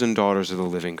sons and daughters of the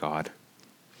living God.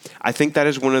 I think that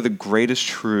is one of the greatest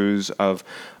truths of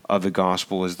the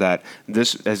gospel, is that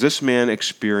as this man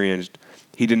experienced,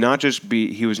 he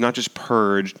was not just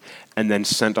purged and then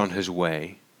sent on his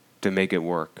way to make it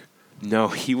work. No,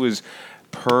 he was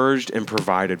purged and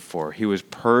provided for. He was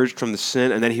purged from the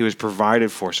sin, and then he was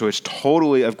provided for. So it's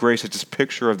totally of grace. It's this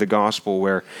picture of the gospel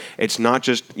where it's not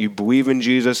just you believe in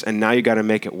Jesus and now you got to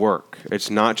make it work. It's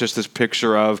not just this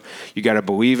picture of you got to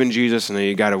believe in Jesus and then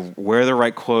you got to wear the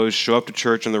right clothes, show up to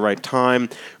church in the right time,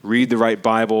 read the right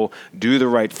Bible, do the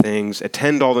right things,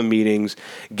 attend all the meetings,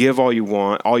 give all you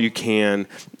want, all you can.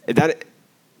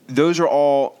 Those are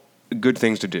all good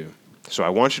things to do. So I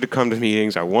want you to come to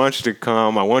meetings, I want you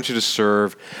to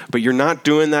serve, but you're not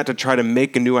doing that to try to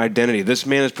make a new identity. This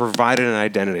man has provided an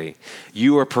identity.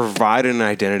 You are provided an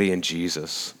identity in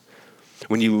Jesus.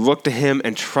 When you look to him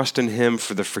and trust in him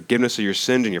for the forgiveness of your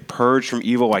sins and you're purged from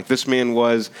evil like this man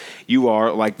was, you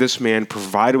are, like this man,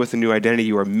 provided with a new identity.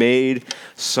 You are made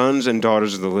sons and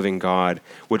daughters of the living God,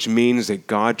 which means that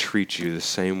God treats you the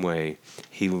same way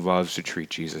he loves to treat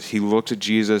Jesus. He looks at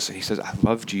Jesus and he says, I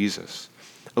love Jesus.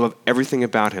 I love everything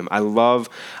about him. I love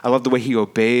the way he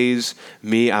obeys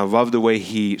me. I love the way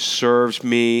he serves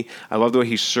me. I love the way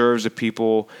he serves the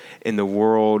people in the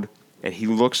world. And he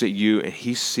looks at you and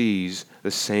he sees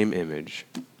the same image.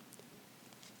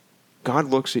 God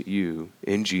looks at you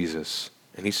in Jesus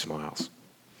and he smiles.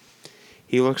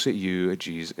 He looks at you in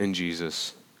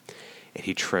Jesus and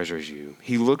he treasures you.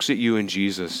 He looks at you in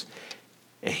Jesus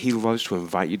and he loves to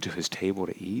invite you to his table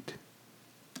to eat.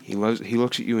 He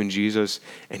looks at you in Jesus,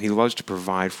 and he loves to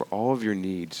provide for all of your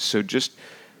needs. So just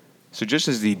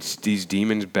as these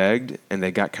demons begged, and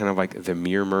they got kind of like the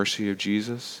mere mercy of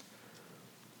Jesus,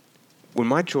 when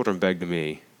my children beg to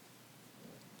me,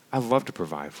 I love to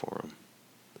provide for them.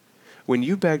 When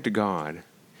you beg to God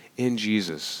in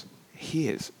Jesus,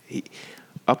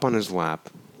 up on his lap.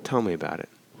 Tell me about it.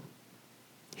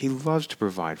 He loves to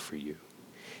provide for you.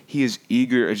 He is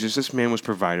eager, as just this man was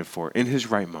provided for, in his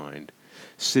right mind,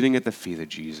 sitting at the feet of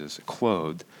Jesus,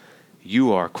 clothed.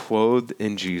 You are clothed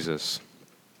in Jesus,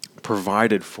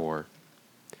 provided for.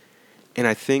 And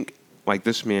I think, like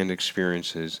this man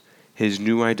experiences, his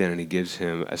new identity gives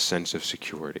him a sense of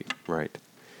security, right?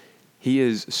 He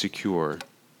is secure,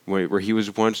 where he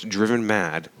was once driven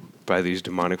mad by these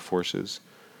demonic forces.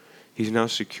 He's now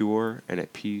secure and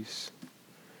at peace.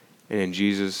 And in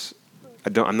Jesus,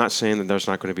 I'm not saying that there's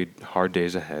not going to be hard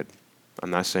days ahead. I'm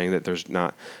not saying that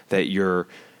that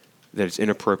it's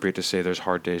inappropriate to say there's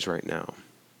hard days right now.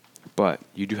 But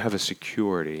you do have a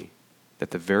security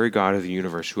that the very God of the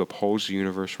universe, who upholds the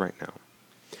universe right now,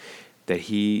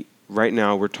 right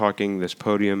now we're talking this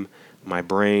podium, my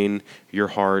brain, your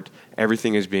heart,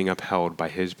 everything is being upheld by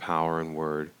his power and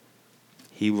word.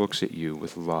 He looks at you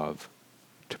with love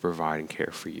to provide and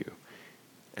care for you.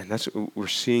 And we're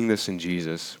seeing this in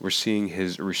Jesus. We're seeing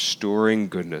his restoring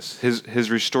goodness.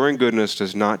 His restoring goodness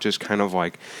does not just kind of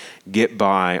like get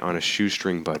by on a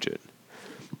shoestring budget.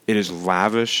 It is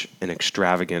lavish and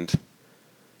extravagant,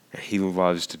 and he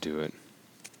loves to do it.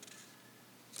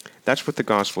 That's what the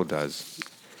gospel does.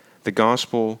 The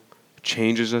gospel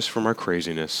changes us from our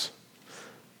craziness,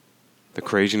 the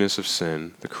craziness of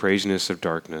sin, the craziness of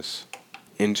darkness,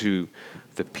 into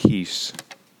the peace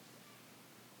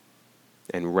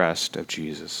and rest of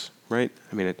Jesus, right?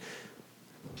 I mean,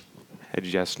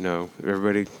 yes, no.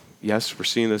 Everybody, yes, we're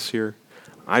seeing this here.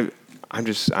 I'm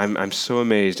so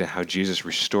amazed at how Jesus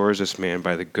restores this man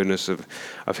by the goodness of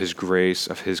his grace,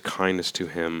 of his kindness to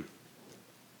him.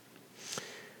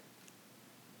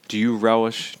 Do you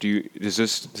relish? Do you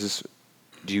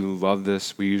love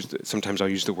this? Sometimes I'll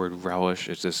use the word relish.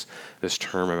 It's this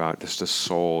term about just the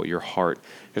soul, your heart,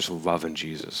 just loving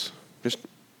Jesus.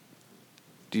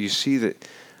 Do you see that?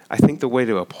 I think the way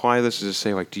to apply this is to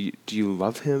say, like, do you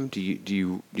love him? Do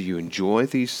you enjoy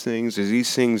these things? Do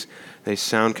these things, they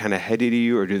sound kind of heady to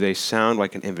you, or do they sound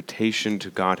like an invitation to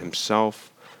God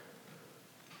himself?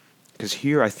 Because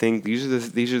here, I think these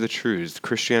are the truths.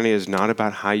 Christianity is not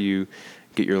about how you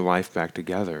get your life back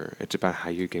together. It's about how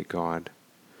you get God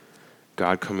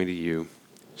coming to you,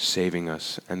 saving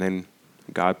us, and then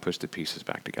God puts the pieces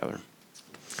back together.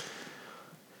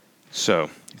 So,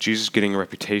 Jesus getting a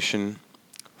reputation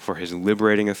for his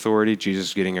liberating authority.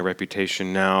 Jesus getting a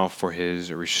reputation now for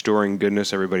his restoring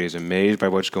goodness. Everybody is amazed by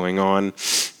what's going on.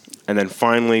 And then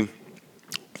finally,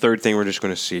 third thing we're just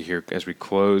going to see here as we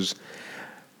close,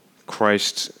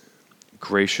 Christ's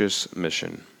gracious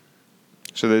mission.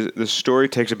 So the story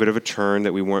takes a bit of a turn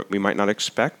that we might not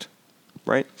expect,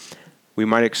 right? We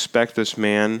might expect this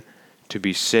man to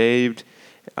be saved,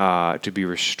 to be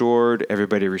restored.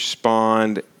 Everybody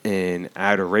respond in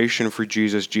adoration for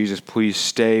Jesus. Jesus, please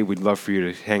stay. We'd love for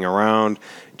you to hang around.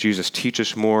 Jesus, teach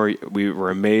us more. We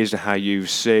were amazed at how you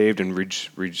saved and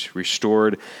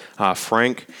restored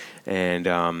Frank.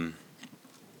 And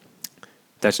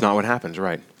that's not what happens,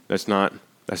 right? That's not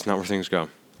where things go.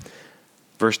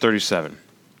 Verse 37.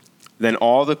 Then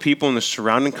all the people in the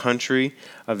surrounding country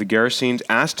of the Gerasenes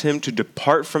asked him to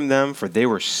depart from them, for they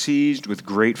were seized with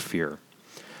great fear.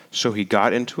 So he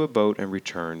got into a boat and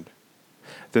returned.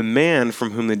 The man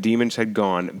from whom the demons had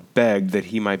gone begged that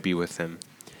he might be with him.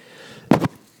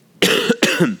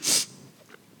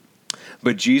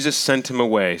 But Jesus sent him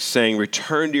away, saying,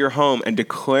 "Return to your home and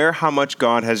declare how much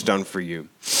God has done for you."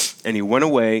 And he went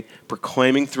away,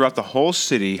 proclaiming throughout the whole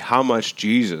city how much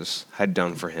Jesus had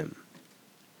done for him.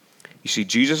 You see,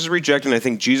 Jesus is rejected, and I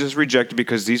think Jesus is rejected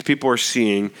because these people are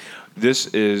seeing this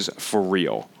is for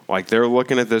real. Like, they're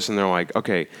looking at this and they're like,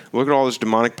 okay, look at all this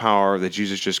demonic power that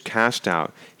Jesus just cast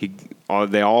out.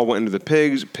 They all went into the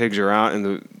pigs. Pigs are out,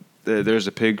 and there's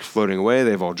a pig floating away.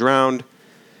 They've all drowned.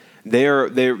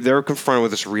 They're confronted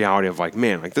with this reality of like,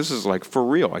 man, like this is like for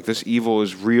real. Like this evil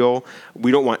is real.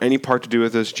 We don't want any part to do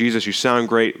with this. Jesus, you sound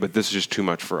great, but this is just too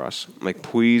much for us. Like,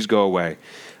 please go away.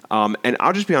 And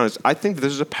I'll just be honest. I think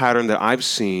this is a pattern that I've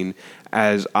seen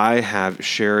as I have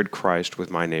shared Christ with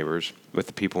my neighbors, with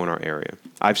the people in our area.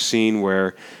 I've seen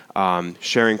where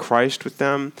sharing Christ with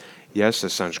them, yes, that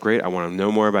sounds great. I want to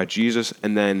know more about Jesus.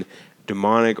 And then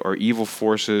demonic or evil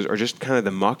forces or just kind of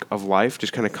the muck of life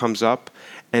just kind of comes up.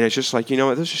 And it's just like, you know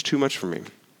what, this is just too much for me.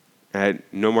 I had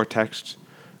no more texts,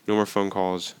 no more phone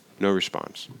calls, no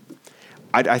response.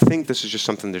 I think this is just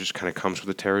something that just kind of comes with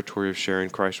the territory of sharing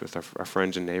Christ with our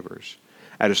friends and neighbors.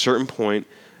 At a certain point,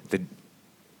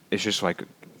 it's just like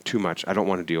too much. I don't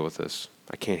want to deal with this.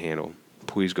 I can't handle.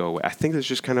 Please go away. I think it's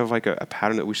just kind of like a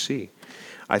pattern that we see.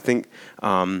 I think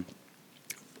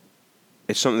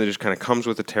It's something that just kind of comes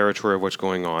with the territory of what's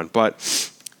going on.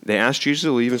 But they asked Jesus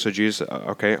to leave, and so Jesus said,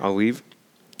 okay, I'll leave.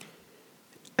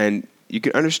 And you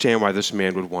can understand why this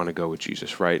man would want to go with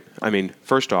Jesus, right? I mean,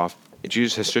 first off,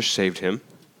 Jesus has just saved him,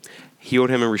 healed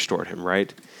him, and restored him,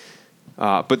 right?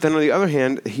 But then on the other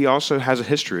hand, he also has a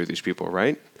history with these people,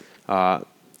 right?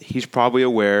 He's probably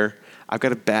aware, I've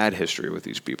got a bad history with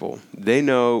these people. They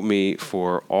know me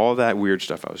for all that weird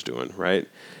stuff I was doing, right?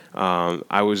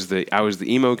 I was the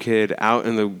emo kid out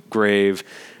in the grave,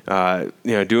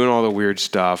 doing all the weird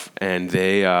stuff, and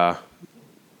they, I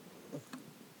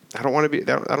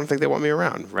don't think they want me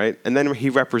around, right? And then he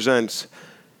represents,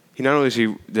 not only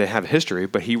does they have history,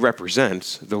 but he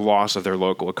represents the loss of their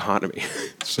local economy.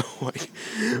 So it's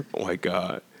like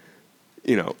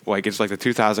the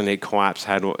 2008 collapse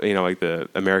had, like the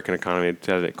American economy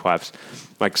 2008 collapse.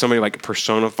 Like somebody like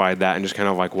personified that and just kind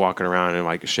of like walking around and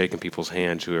like shaking people's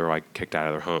hands who are like kicked out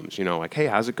of their homes. Like, hey,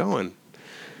 how's it going?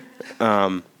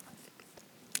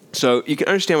 So you can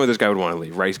understand why this guy would want to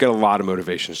leave, right? He's got a lot of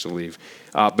motivations to leave.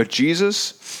 But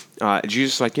Jesus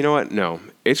is like, you know what? No,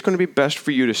 it's going to be best for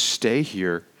you to stay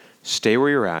here, stay where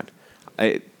you're at.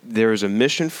 There is a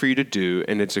mission for you to do,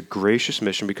 and it's a gracious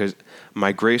mission because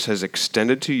my grace has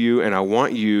extended to you, and I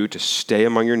want you to stay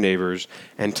among your neighbors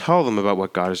and tell them about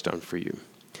what God has done for you.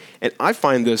 And I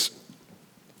find this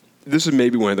is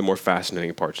maybe one of the more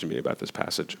fascinating parts to me about this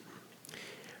passage.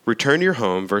 Return to your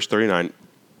home, verse 39.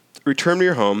 Return to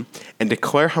your home and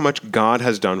declare how much God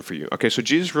has done for you. Okay, so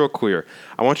Jesus is real clear.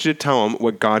 I want you to tell him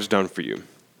what God's done for you.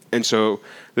 And so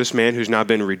this man who's now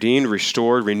been redeemed,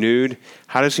 restored, renewed,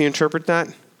 how does he interpret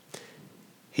that?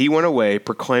 He went away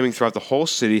proclaiming throughout the whole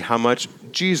city how much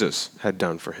Jesus had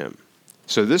done for him.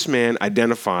 So this man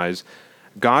identifies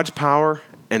God's power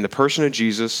and the person of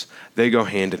Jesus. They go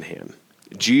hand in hand.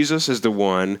 Jesus is the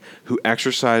one who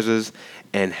exercises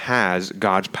and has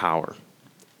God's power.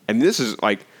 And this is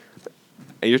like,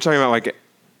 you're talking about like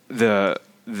the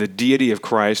deity of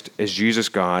Christ as Jesus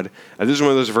God. This is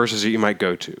one of those verses that you might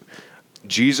go to.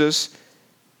 Jesus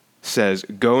says,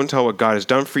 go and tell what God has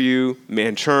done for you.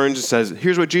 Man turns and says,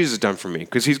 here's what Jesus has done for me,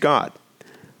 because he's God.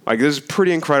 Like, this is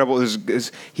pretty incredible.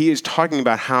 He is talking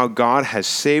about how God has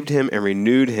saved him and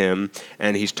renewed him,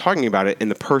 and he's talking about it in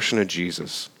the person of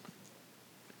Jesus.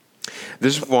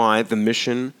 This is why the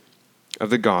mission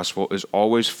of the gospel is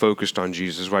always focused on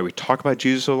Jesus. This is why we talk about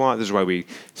Jesus a lot. This is why we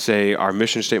say our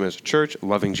mission statement as a church,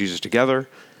 loving Jesus together.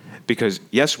 Because,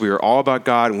 yes, we are all about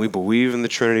God, and we believe in the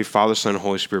Trinity, Father, Son, and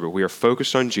Holy Spirit, but we are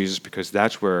focused on Jesus because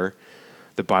that's where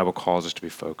the Bible calls us to be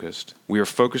focused. We are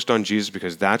focused on Jesus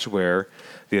because that's where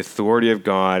the authority of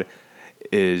God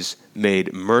is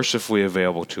made mercifully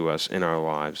available to us in our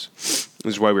lives.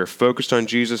 This is why we are focused on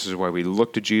Jesus. This is why we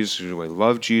look to Jesus. This is why we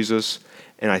love Jesus.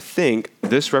 And I think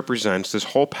this represents this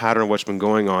whole pattern of what's been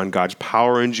going on, God's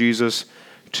power in Jesus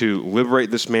to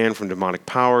liberate this man from demonic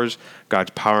powers,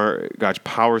 God's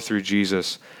power through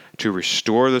Jesus to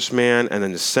restore this man and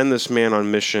then to send this man on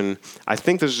mission. I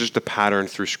think this is just a pattern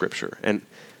through Scripture. And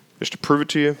just to prove it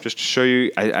to you, just to show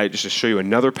you, just to show you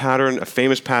another pattern, a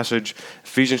famous passage,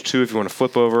 Ephesians 2, if you want to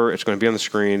flip over, it's going to be on the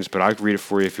screens, but I'll read it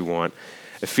for you if you want.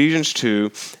 Ephesians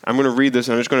 2, I'm going to read this,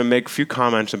 and I'm just going to make a few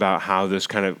comments about how this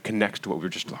kind of connects to what we were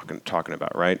just talking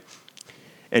about, right?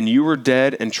 And you were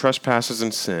dead in trespasses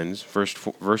and sins,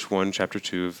 verse 1, chapter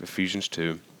 2 of Ephesians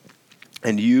 2.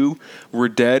 And you were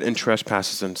dead in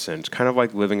trespasses and sins, kind of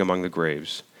like living among the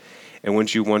graves, in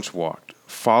which you once walked,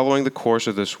 following the course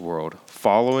of this world,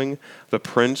 following the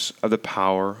prince of the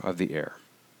power of the air,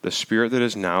 the spirit that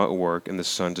is now at work in the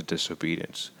sons of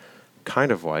disobedience,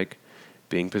 kind of like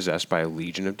being possessed by a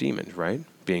legion of demons, right?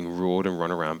 Being ruled and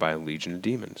run around by a legion of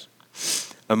demons.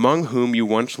 Among whom you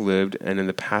once lived, and in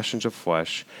the passions of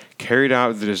flesh, carried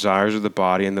out the desires of the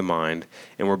body and the mind,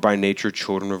 and were by nature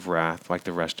children of wrath, like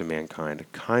the rest of mankind,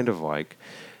 kind of like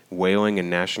wailing and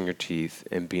gnashing your teeth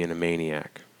and being a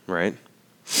maniac, right?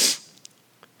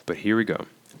 But here we go.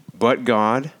 But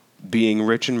God, being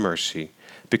rich in mercy,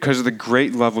 because of the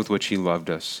great love with which he loved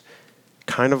us,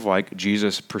 kind of like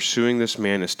Jesus pursuing this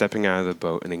man and stepping out of the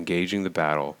boat and engaging the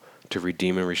battle to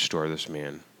redeem and restore this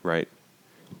man, right?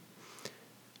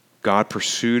 God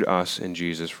pursued us in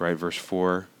Jesus, right? Verse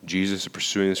 4, Jesus is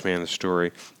pursuing this man in the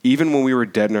story. Even when we were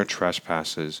dead in our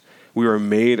trespasses, we were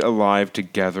made alive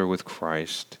together with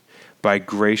Christ. By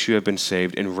grace you have been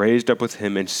saved and raised up with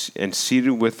him and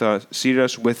seated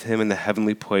us with him in the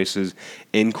heavenly places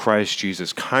in Christ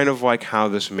Jesus. Kind of like how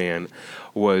this man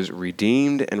was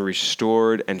redeemed and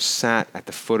restored and sat at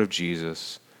the foot of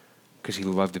Jesus because he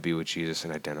loved to be with Jesus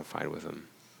and identified with him.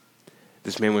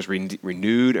 This man was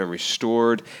renewed and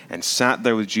restored and sat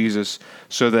there with Jesus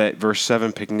so that, verse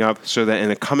 7 picking up, so that in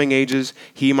the coming ages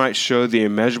he might show the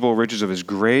immeasurable riches of his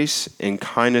grace and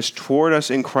kindness toward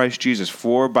us in Christ Jesus.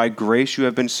 For by grace you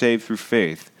have been saved through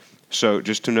faith. So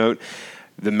just to note,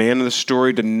 the man of the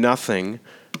story did nothing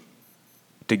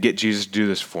to get Jesus to do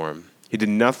this for him. He did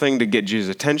nothing to get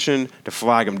Jesus' attention, to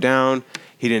flag him down.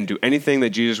 He didn't do anything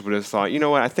that Jesus would have thought, you know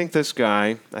what, I think this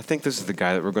is the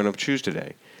guy that we're going to choose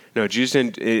today. No, Jesus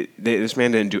this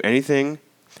man didn't do anything.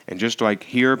 And just like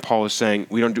here, Paul is saying,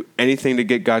 we don't do anything to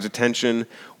get God's attention.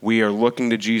 We are looking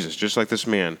to Jesus, just like this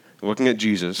man, looking at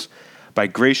Jesus. By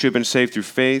grace you have been saved through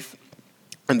faith.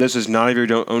 And this is not of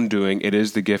your own doing. It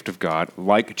is the gift of God.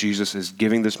 Like Jesus is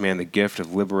giving this man the gift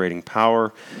of liberating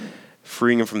power,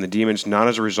 freeing him from the demons, not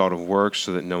as a result of works,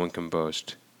 so that no one can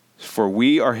boast. For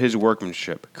we are his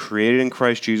workmanship, created in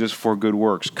Christ Jesus for good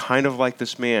works, kind of like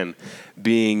this man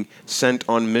being sent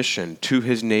on mission to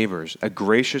his neighbors, a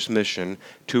gracious mission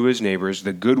to his neighbors.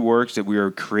 The good works that we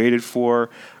are created for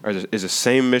is the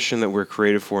same mission that we're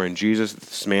created for in Jesus, that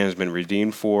this man has been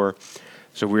redeemed for.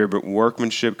 So we are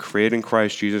workmanship, created in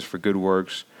Christ Jesus for good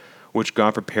works, which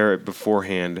God prepared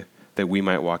beforehand that we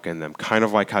might walk in them. Kind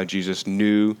of like how Jesus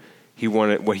knew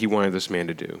what he wanted this man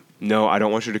to do. No, I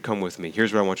don't want you to come with me.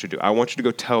 Here's what I want you to do. I want you to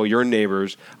go tell your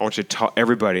neighbors, I want you to tell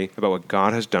everybody about what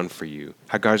God has done for you,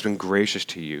 how God has been gracious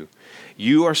to you.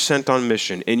 You are sent on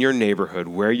mission in your neighborhood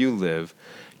where you live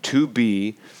to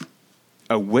be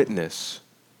a witness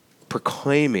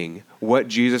proclaiming what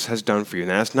Jesus has done for you.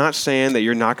 Now, that's not saying that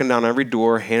you're knocking down every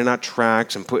door, handing out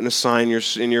tracts, and putting a sign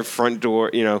in your front door.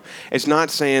 It's not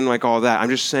saying like all that. I'm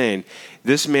just saying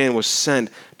this man was sent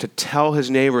to tell his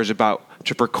neighbors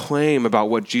to proclaim about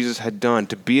what Jesus had done.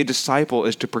 To be a disciple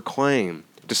is to proclaim.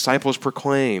 Disciples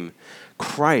proclaim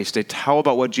Christ. They tell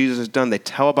about what Jesus has done. They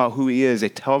tell about who he is. They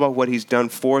tell about what he's done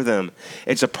for them.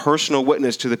 It's a personal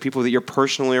witness to the people that you're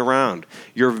personally around,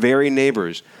 your very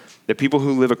neighbors. The people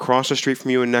who live across the street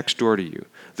from you and next door to you.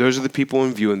 Those are the people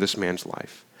in view in this man's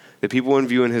life. The people in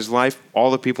view in his life,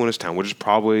 all the people in his town, which is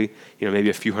probably, maybe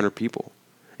a few hundred people.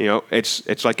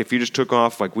 It's like if you just took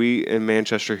off, like we in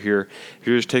Manchester here, if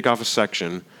you just take off a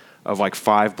section of like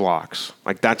 5 blocks,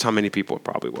 like that's how many people it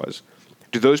probably was.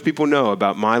 Do those people know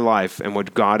about my life and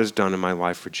what God has done in my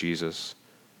life for Jesus?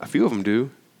 A few of them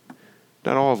do.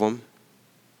 Not all of them.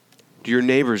 Do your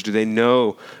neighbors, do they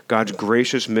know God's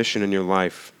gracious mission in your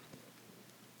life?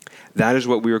 That is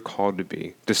what we are called to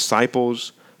be.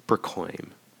 Disciples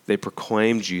proclaim. They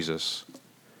proclaim Jesus.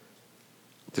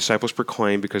 Disciples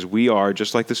proclaim because we are,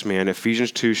 just like this man,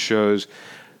 Ephesians 2 shows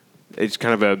it's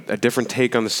kind of a different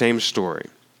take on the same story.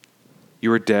 You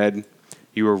were dead.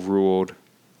 You were ruled.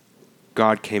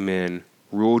 God came in,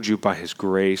 ruled you by his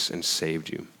grace, and saved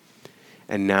you.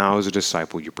 And now as a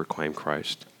disciple, you proclaim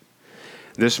Christ.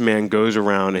 This man goes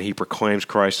around and he proclaims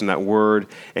Christ in that word,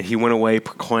 and he went away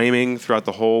proclaiming throughout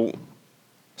the whole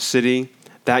city.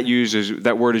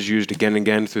 That word is used again and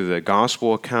again through the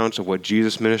gospel accounts of what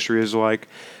Jesus' ministry is like.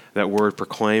 That word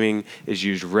proclaiming is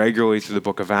used regularly through the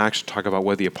book of Acts to talk about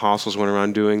what the apostles went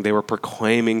around doing. They were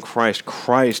proclaiming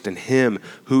Christ and him,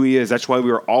 who he is. That's why we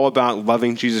were all about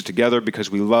loving Jesus together, because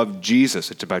we love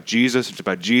Jesus. It's about Jesus. It's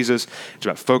about Jesus. It's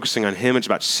about focusing on him. It's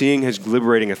about seeing his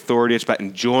liberating authority. It's about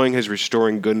enjoying his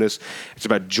restoring goodness. It's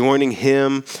about joining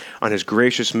him on his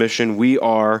gracious mission. We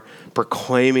are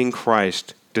proclaiming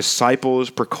Christ. Disciples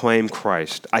proclaim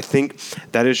Christ. I think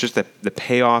that is just the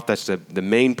payoff. That's the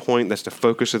main point. That's the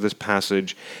focus of this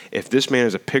passage. If this man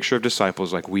is a picture of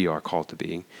disciples like we are called to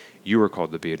be, you are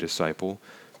called to be a disciple.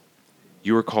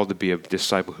 You are called to be a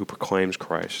disciple who proclaims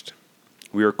Christ.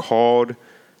 We are called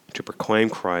to proclaim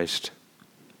Christ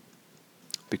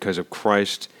because of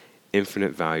Christ's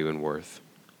infinite value and worth,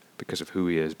 because of who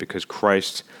he is, because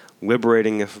Christ's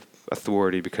liberating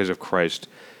authority, because of Christ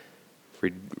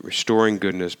restoring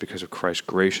goodness, because of Christ's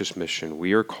gracious mission.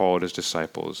 We are called as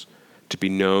disciples to be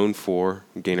known for,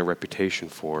 gain a reputation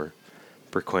for,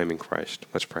 proclaiming Christ.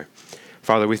 Let's pray.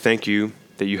 Father, we thank you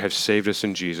that you have saved us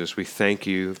in Jesus. We thank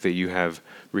you that you have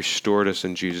restored us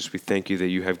in Jesus. We thank you that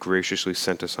you have graciously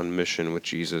sent us on mission with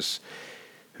Jesus.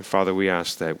 And Father, we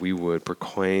ask that we would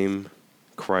proclaim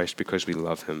Christ because we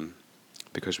love him,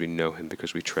 because we know him,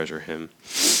 because we treasure him.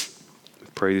 We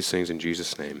pray these things in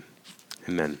Jesus' name.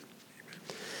 Amen.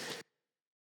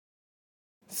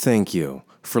 Thank you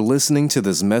for listening to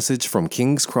this message from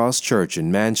King's Cross Church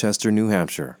in Manchester, New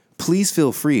Hampshire. Please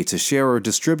feel free to share or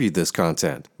distribute this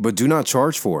content, but do not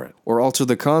charge for it or alter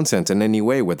the content in any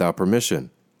way without permission.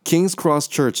 King's Cross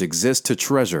Church exists to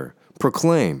treasure,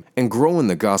 proclaim, and grow in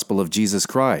the gospel of Jesus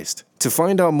Christ. To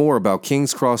find out more about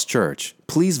King's Cross Church,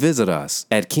 please visit us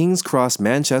at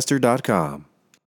kingscrossmanchester.com.